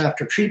levels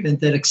after treatment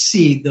that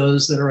exceed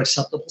those that are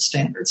acceptable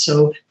standards.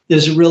 So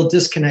there's a real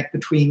disconnect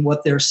between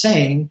what they're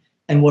saying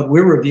and what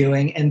we're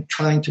reviewing and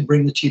trying to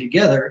bring the two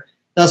together.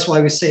 That's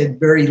why we say at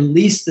very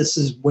least this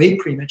is way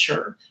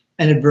premature,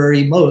 and at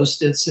very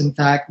most it's in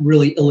fact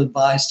really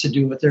ill-advised to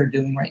do what they're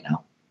doing right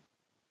now.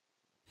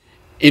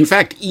 In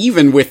fact,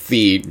 even with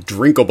the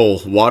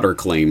drinkable water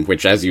claim,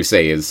 which, as you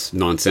say, is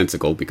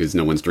nonsensical because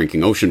no one's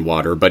drinking ocean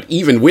water, but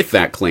even with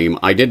that claim,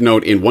 I did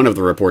note in one of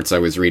the reports I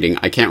was reading,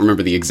 I can't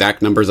remember the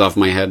exact numbers off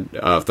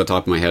the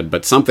top of my head,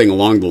 but something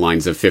along the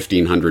lines of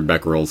 1,500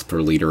 becquerels per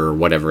liter or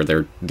whatever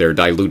they're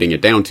diluting it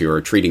down to or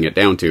treating it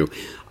down to,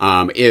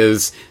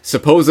 is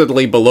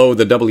supposedly below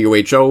the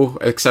WHO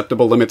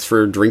acceptable limits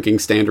for drinking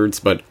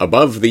standards, but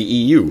above the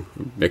EU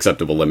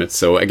acceptable limits.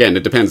 So again,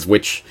 it depends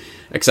which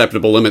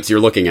acceptable limits you're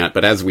looking at,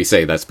 but as we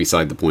say, that's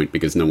beside the point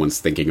because no one's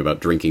thinking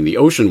about drinking the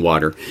ocean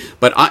water.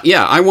 But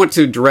I want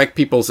to direct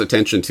people's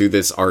attention to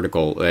this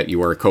article that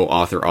you are a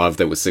co-author of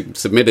that was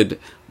submitted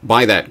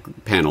by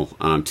that panel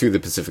to the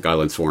Pacific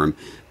Islands Forum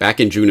back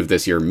in June of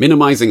this year,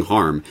 Minimizing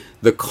Harm,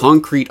 the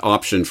concrete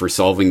option for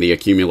solving the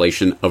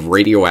accumulation of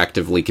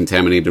radioactively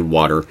contaminated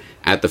water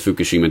at the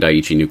Fukushima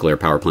Daiichi nuclear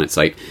power plant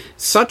site.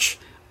 Such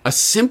a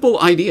simple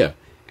idea,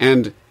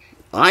 and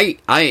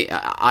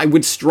I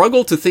would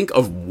struggle to think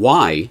of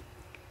why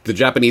the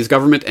Japanese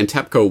government and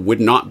TEPCO would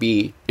not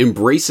be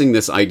embracing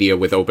this idea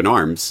with open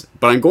arms.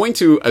 But I'm going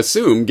to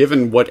assume,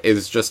 given what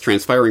is just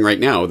transpiring right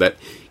now, that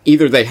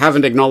either they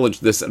haven't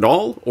acknowledged this at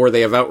all, or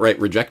they have outright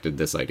rejected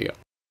this idea.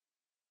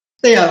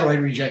 They outright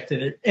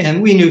rejected it.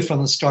 And we knew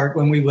from the start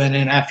when we went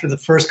in after the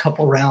first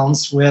couple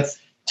rounds with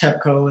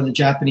TEPCO and the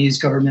Japanese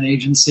government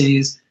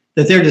agencies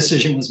that their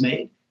decision was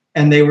made.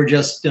 And they were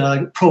just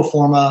pro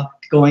forma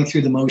going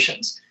through the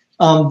motions.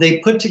 They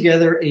put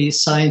together a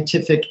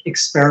scientific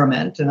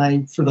experiment,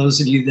 and for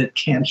those of you that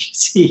can't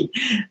see,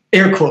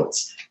 air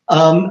quotes,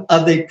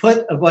 they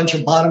put a bunch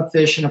of bottom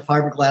fish in a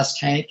fiberglass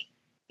tank,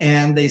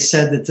 and they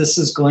said that this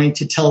is going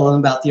to tell them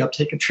about the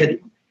uptake of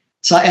tritium.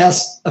 So I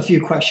asked a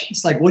few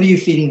questions, like, what are you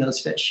feeding those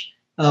fish?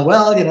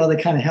 Well,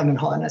 they kind of hem and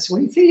haw. And I said, what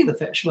are you feeding the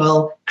fish?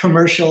 Well,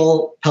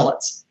 commercial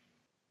pellets.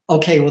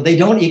 Okay, well, they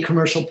don't eat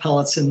commercial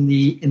pellets in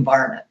the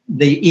environment.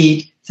 They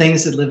eat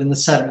things that live in the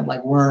sediment,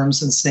 like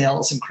worms and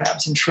snails and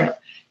crabs and shrimp.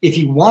 If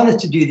you wanted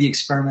to do the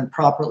experiment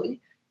properly,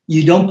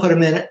 you don't put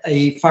them in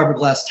a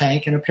fiberglass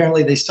tank, and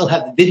apparently they still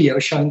have the video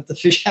showing that the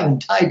fish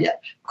haven't died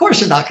yet. Of course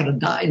they're not going to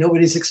die.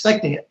 Nobody's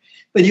expecting it.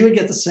 But you would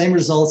get the same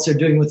results they're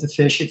doing with the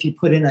fish if you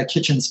put in a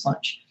kitchen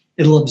sponge.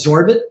 It'll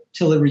absorb it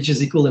till it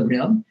reaches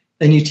equilibrium.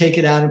 Then you take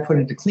it out and put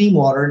it into clean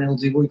water, and it'll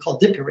do what we call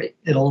depurate.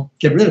 It'll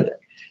get rid of it.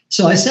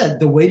 So I said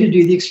the way to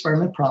do the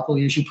experiment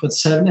properly is you put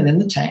sediment in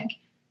the tank.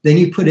 Then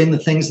you put in the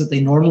things that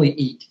they normally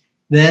eat.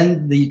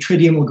 Then the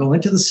tritium will go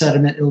into the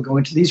sediment. It'll go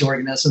into these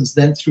organisms.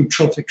 Then through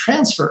trophic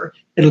transfer,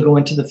 it'll go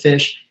into the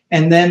fish.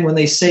 And then when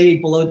they say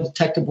below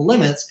detectable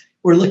limits,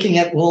 we're looking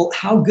at, well,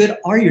 how good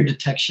are your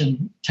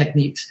detection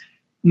techniques?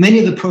 Many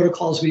of the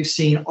protocols we've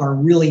seen are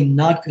really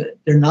not good.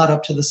 They're not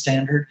up to the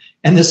standard.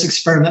 And this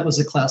experiment was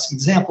a classic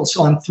example.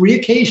 So on 3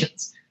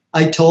 occasions,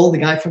 I told the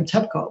guy from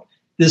TEPCO,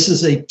 this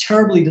is a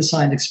terribly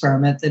designed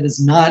experiment that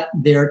is not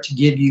there to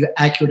give you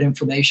accurate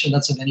information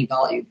that's of any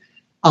value.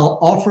 I'll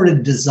offer to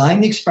design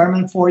the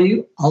experiment for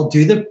you. I'll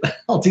do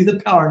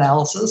the power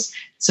analysis.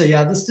 So you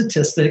have the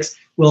statistics.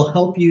 We'll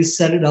help you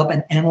set it up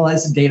and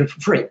analyze the data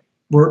for free.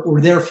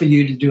 We're there for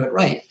you to do it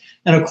right.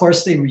 And of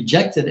course, they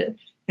rejected it.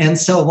 And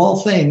so of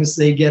all things,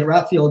 they get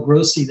Rafael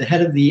Grossi, the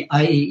head of the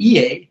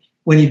IAEA,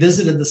 when he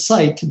visited the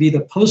site, to be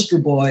the poster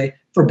boy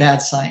for bad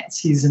science.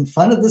 He's in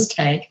front of this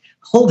tank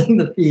holding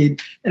the feed,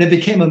 and it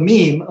became a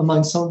meme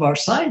among some of our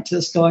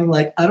scientists going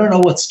like, I don't know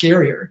what's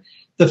scarier,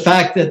 the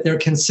fact that they're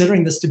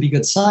considering this to be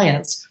good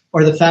science,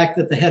 or the fact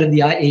that the head of the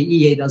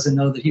IAEA doesn't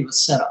know that he was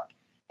set up.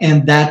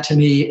 And that to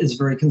me is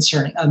very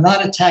concerning. I'm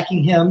not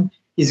attacking him.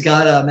 He's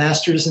got a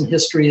master's in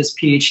history, his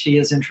PhD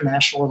is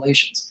international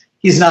relations.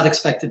 He's not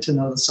expected to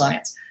know the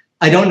science.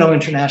 I don't know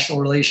international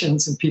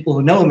relations, and people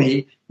who know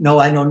me know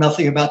I know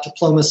nothing about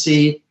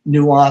diplomacy,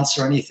 nuance,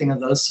 or anything of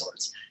those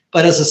sorts.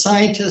 But as a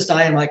scientist,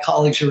 I and my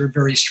colleagues are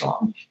very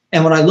strong.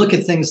 And when I look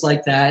at things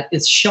like that,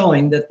 it's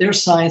showing that their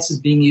science is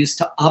being used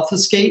to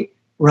obfuscate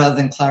rather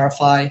than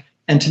clarify.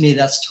 And to me,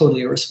 that's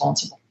totally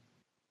irresponsible.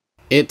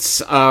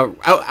 It's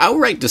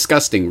outright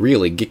disgusting,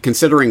 really,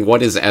 considering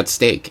what is at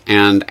stake.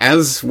 And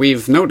as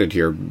we've noted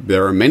here,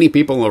 there are many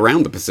people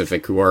around the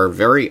Pacific who are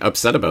very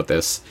upset about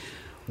this.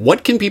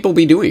 What can people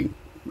be doing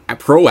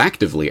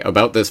proactively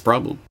about this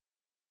problem?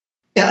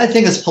 Yeah, I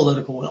think it's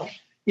political will.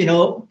 You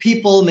know,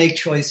 people make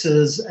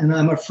choices, and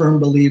I'm a firm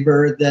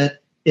believer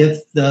that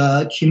if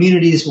the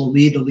communities will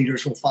lead, the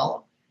leaders will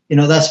follow. You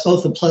know, that's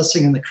both the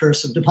blessing and the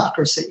curse of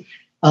democracy.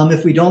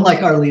 If we don't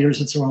like our leaders,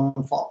 it's our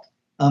own fault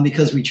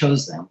because we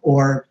chose them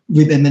or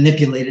we've been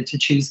manipulated to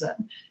choose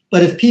them.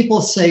 But if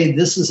people say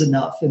this is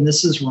enough and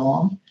this is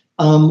wrong,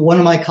 one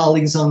of my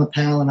colleagues on the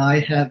panel and I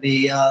have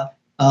a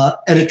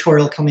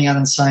editorial coming out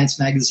in Science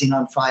Magazine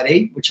on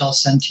Friday, which I'll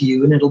send to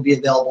you, and it'll be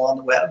available on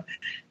the web.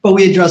 But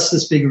we address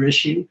this bigger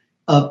issue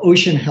of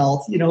ocean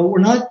health. You know, we're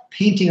not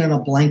painting on a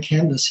blank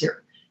canvas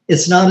here.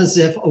 It's not as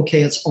if,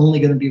 okay, it's only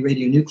going to be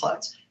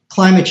radionuclides.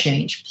 Climate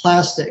change,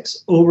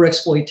 plastics,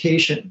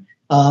 overexploitation,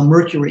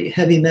 mercury,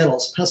 heavy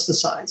metals,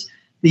 pesticides.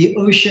 The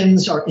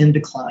oceans are in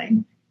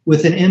decline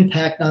with an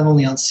impact not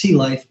only on sea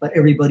life, but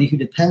everybody who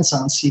depends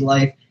on sea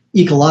life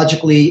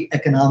ecologically,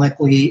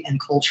 economically,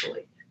 and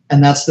culturally.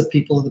 And that's the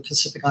people of the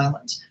Pacific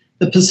Islands.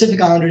 The Pacific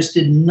Islanders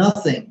did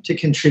nothing to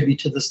contribute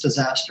to this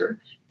disaster.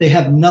 They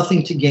have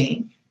nothing to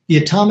gain. The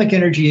Atomic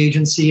Energy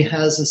Agency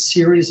has a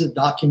series of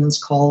documents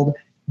called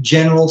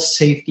General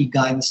Safety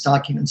Guidance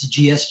Documents,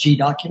 GSG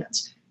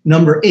documents.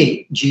 Number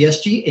 8,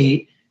 GSG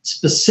 8,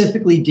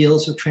 specifically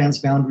deals with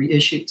transboundary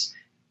issues.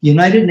 The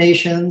United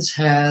Nations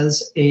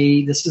has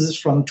this is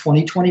from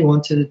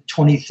 2021 to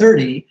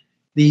 2030,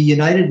 the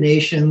United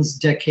Nations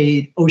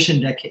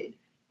ocean decade,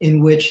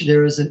 in which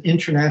there is an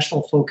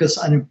international focus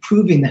on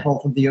improving the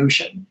health of the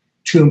ocean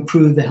to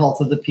improve the health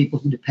of the people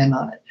who depend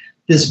on it.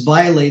 This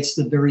violates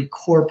the very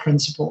core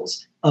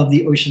principles of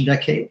the ocean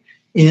decade.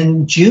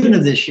 In June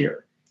of this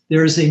year,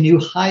 there is a new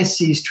high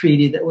seas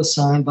treaty that was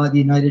signed by the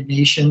United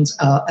Nations,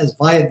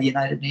 via the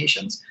United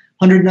Nations.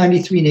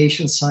 193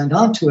 nations signed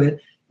on to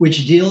it,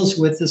 which deals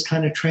with this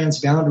kind of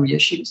transboundary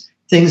issues,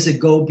 things that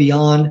go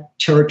beyond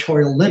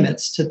territorial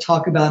limits to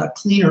talk about a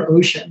cleaner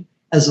ocean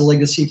as a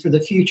legacy for the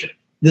future.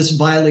 This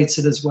violates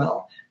it as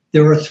well.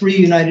 There are 3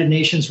 United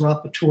Nations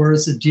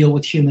rapporteurs that deal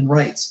with human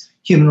rights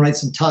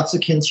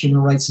intoxicants,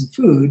 human rights in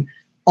food.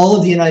 All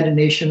of the United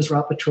Nations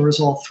rapporteurs,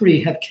 all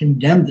 3, have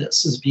condemned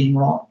this as being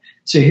wrong.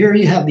 So here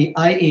you have the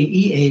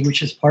IAEA,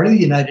 which is part of the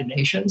United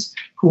Nations,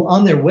 who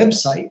on their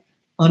website,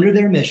 under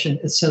their mission,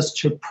 it says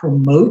to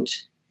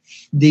promote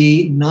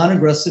the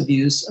non-aggressive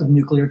use of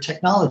nuclear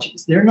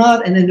technologies. They're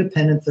not an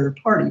independent third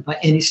party by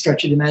any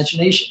stretch of the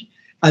imagination.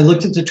 I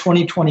looked at the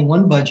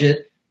 2021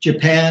 budget.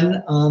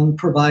 Japan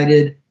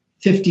provided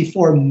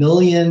 54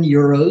 million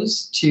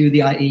euros to the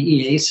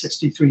IAEA,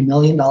 $63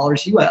 million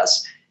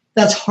US.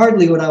 That's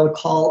hardly what I would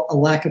call a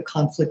lack of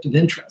conflict of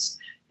interest.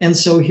 And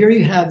so here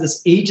you have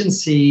this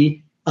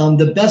agency,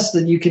 the best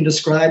that you can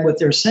describe what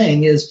they're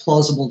saying is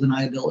plausible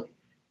deniability.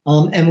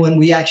 And when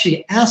we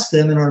actually ask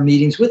them in our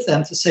meetings with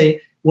them to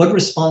say, what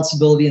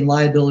responsibility and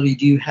liability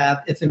do you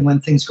have if and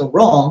when things go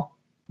wrong?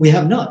 We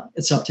have none.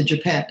 It's up to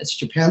Japan. It's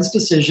Japan's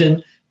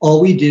decision. All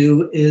we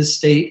do is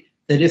state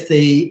that if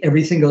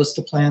everything goes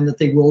to plan, that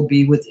they will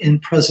be within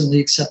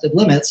presently accepted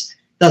limits.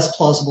 That's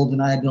plausible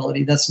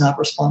deniability. That's not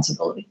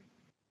responsibility.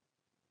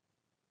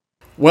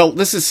 Well,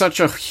 this is such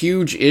a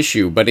huge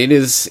issue, but it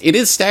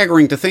is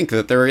staggering to think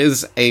that there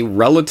is a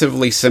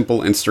relatively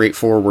simple and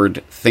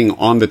straightforward thing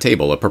on the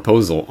table, a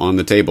proposal on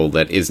the table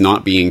that is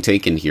not being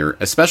taken here,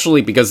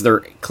 especially because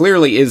there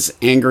clearly is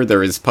anger,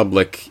 there is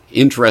public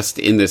interest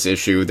in this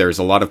issue, there's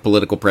a lot of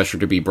political pressure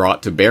to be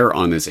brought to bear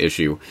on this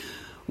issue.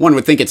 One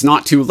would think it's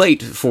not too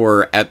late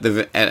at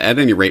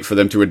any rate, for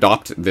them to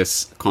adopt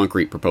this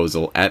concrete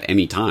proposal at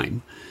any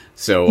time.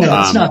 So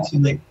no, it's not too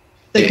late.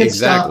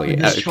 Exactly.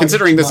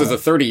 Considering this is a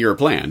 30-year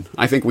plan,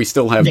 I think we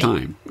still have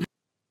time.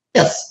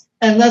 Yes.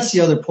 And that's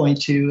the other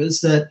point, too, is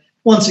that,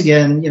 once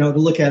again, to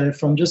look at it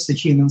from just the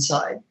human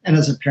side and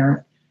as a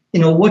parent,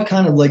 what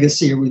kind of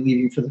legacy are we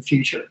leaving for the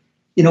future?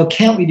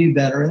 Can't we do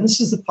better? And this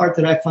is the part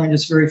that I find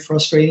is very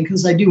frustrating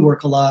because I do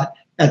work a lot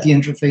at the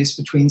interface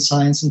between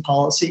science and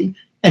policy.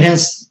 And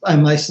hence,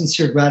 my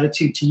sincere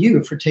gratitude to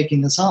you for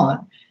taking this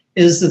on,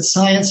 is that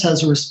science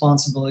has a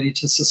responsibility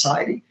to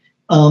society.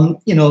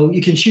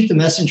 You can shoot the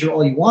messenger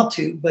all you want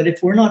to, but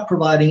if we're not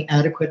providing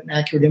adequate and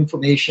accurate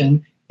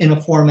information in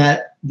a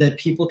format that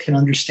people can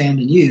understand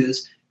and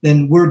use,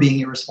 then we're being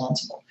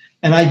irresponsible.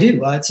 And I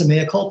do. It's a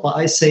mea culpa.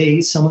 I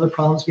say some of the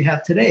problems we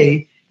have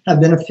today have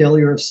been a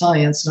failure of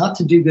science, not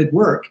to do good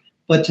work,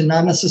 but to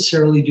not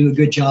necessarily do a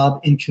good job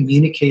in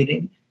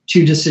communicating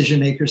to decision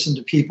makers and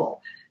to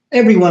people.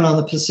 Everyone on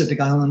the Pacific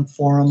Island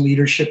Forum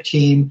leadership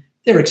team,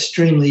 they're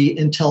extremely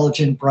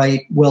intelligent,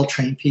 bright,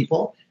 well-trained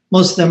people.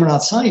 Most of them are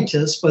not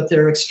scientists, but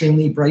they're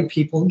extremely bright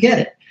people and get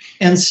it.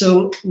 And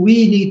so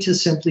we need to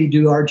simply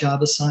do our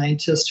job as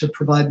scientists to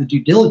provide the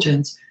due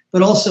diligence,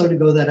 but also to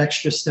go that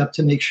extra step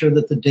to make sure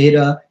that the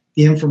data,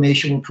 the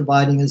information we're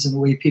providing is in a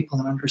way people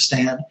can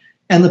understand.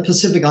 And the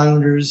Pacific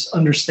Islanders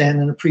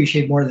understand and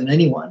appreciate more than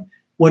anyone.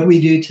 What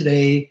we do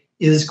today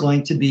is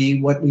going to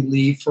be what we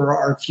leave for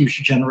our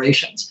future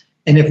generations.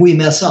 And if we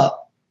mess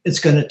up, it's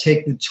going to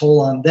take the toll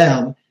on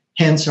them,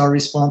 hence our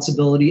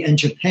responsibility. And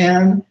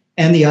Japan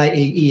and the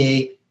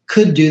IAEA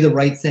could do the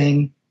right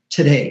thing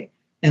today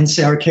and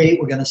say, okay,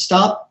 we're going to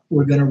stop,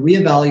 we're going to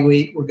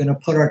reevaluate, we're going to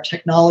put our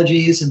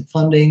technologies and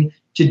funding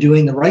to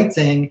doing the right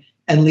thing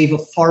and leave a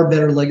far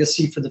better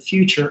legacy for the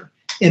future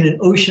in an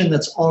ocean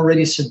that's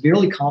already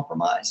severely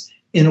compromised,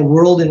 in a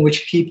world in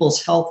which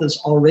people's health is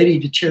already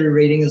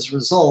deteriorating as a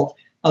result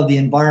of the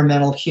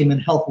environmental human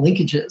health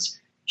linkages.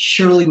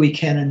 Surely we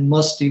can and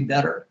must do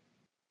better.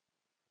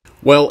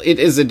 Well, it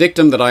is a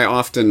dictum that I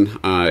often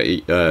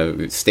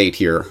state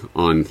here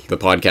on the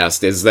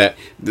podcast, is that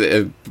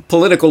the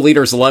political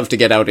leaders love to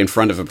get out in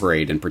front of a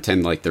parade and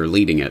pretend like they're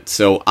leading it.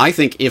 So I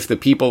think if the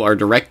people are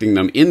directing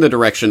them in the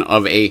direction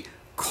of a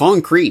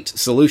concrete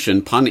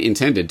solution, pun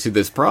intended, to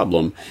this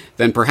problem,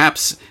 then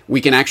perhaps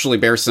we can actually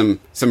bear some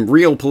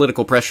real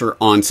political pressure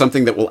on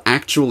something that will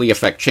actually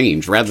affect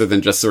change, rather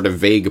than just sort of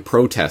vague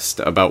protest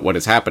about what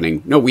is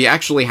happening. No, we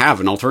actually have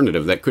an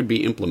alternative that could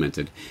be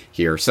implemented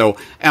here. So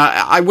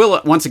I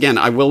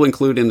will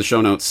include in the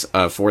show notes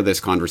for this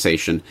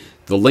conversation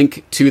the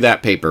link to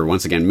that paper,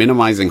 once again,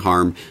 Minimizing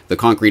Harm, the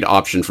Concrete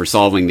Option for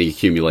Solving the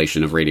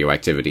Accumulation of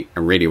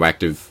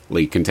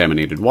Radioactively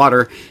Contaminated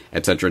Water,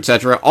 etc.,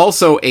 etc.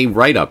 Also, a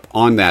write-up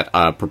on that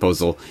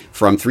proposal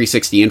from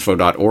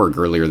 360info.org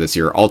earlier this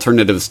year,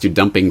 Alternatives to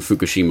Dumping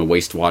Fukushima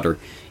Wastewater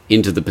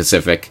into the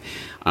Pacific.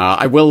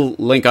 I will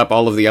link up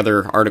all of the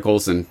other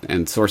articles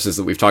and sources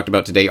that we've talked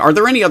about today. Are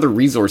there any other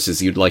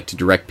resources you'd like to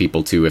direct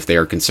people to if they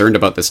are concerned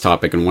about this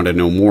topic and want to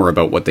know more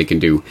about what they can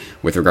do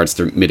with regards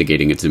to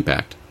mitigating its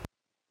impact?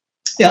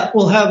 Yeah,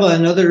 we'll have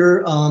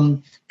another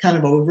kind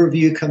of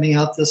overview coming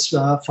out this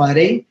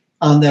Friday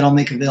that I'll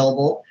make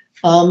available.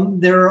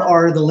 There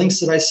are the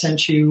links that I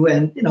sent you,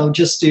 and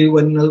just do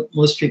what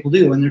most people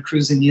do when they're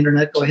cruising the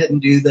internet. Go ahead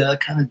and do the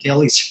kind of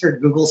daily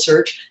Google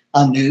search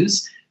on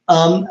news.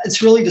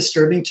 It's really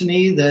disturbing to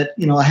me that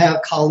I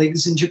have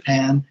colleagues in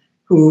Japan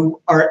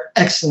who are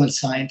excellent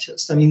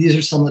scientists. I mean, these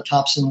are some of the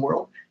tops in the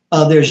world.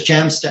 There's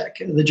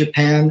JAMSTEC, the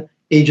Japan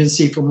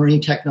Agency for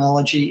Marine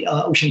Technology,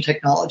 Ocean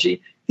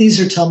Technology. These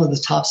are some of the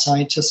top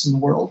scientists in the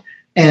world.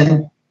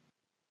 And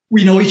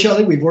we know each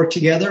other, we've worked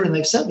together, and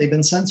they've said they've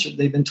been censored.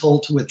 They've been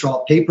told to withdraw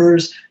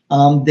papers.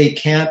 They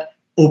can't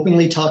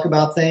openly talk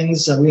about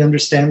things. We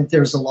understand that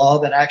there's a law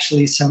that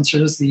actually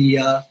censors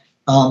the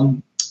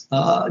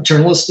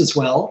journalists as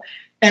well.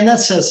 And that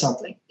says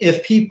something.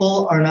 If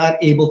people are not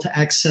able to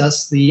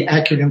access the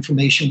accurate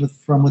information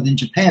from within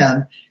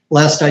Japan,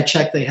 last I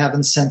checked, they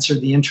haven't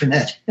censored the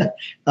internet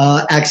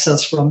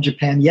access from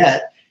Japan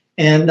yet.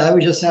 And I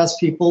would just ask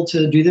people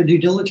to do their due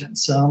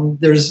diligence.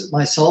 There's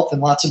myself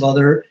and lots of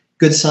other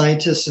good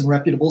scientists and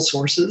reputable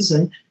sources.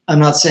 And I'm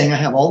not saying I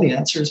have all the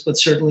answers, but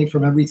certainly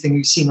from everything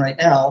we've seen right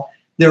now,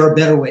 there are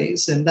better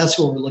ways. And that's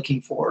what we're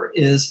looking for.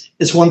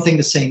 It's one thing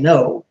to say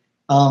no,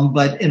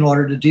 but in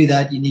order to do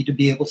that, you need to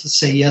be able to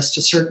say yes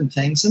to certain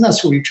things. And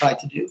that's what we've tried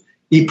to do.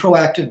 Be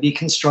proactive, be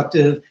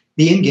constructive,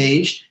 be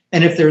engaged.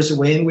 And if there's a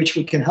way in which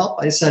we can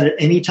help, I said at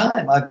any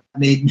time, I've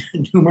made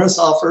numerous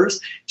offers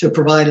to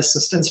provide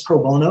assistance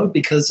pro bono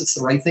because it's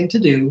the right thing to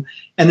do.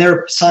 And there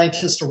are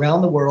scientists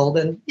around the world.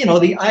 And,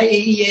 the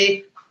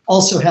IAEA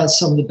also has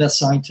some of the best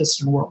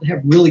scientists in the world. They have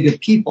really good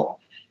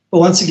people. But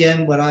once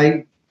again, what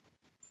I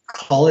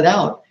call it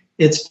out,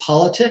 it's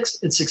politics,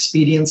 it's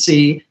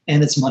expediency,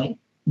 and it's money.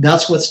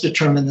 That's what's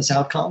determined this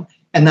outcome.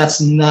 And that's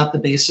not the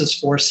basis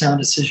for sound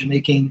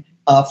decision-making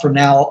for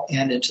now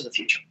and into the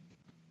future.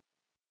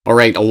 All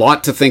right, a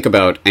lot to think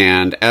about,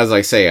 and as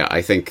I say,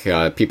 I think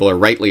people are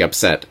rightly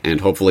upset,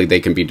 and hopefully they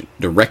can be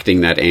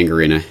directing that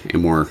anger in a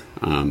more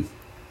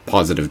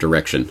positive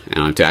direction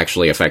to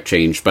actually affect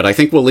change. But I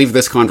think we'll leave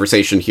this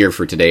conversation here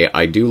for today.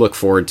 I do look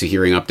forward to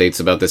hearing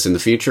updates about this in the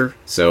future,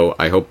 so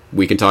I hope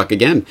we can talk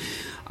again.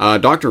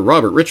 Dr.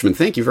 Robert Richmond,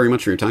 thank you very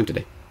much for your time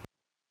today.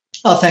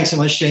 Oh, thanks so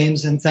much,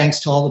 James, and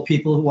thanks to all the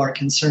people who are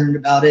concerned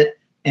about it,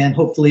 and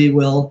hopefully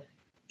will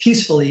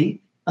peacefully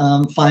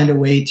find a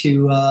way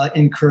to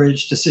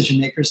encourage decision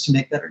makers to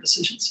make better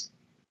decisions.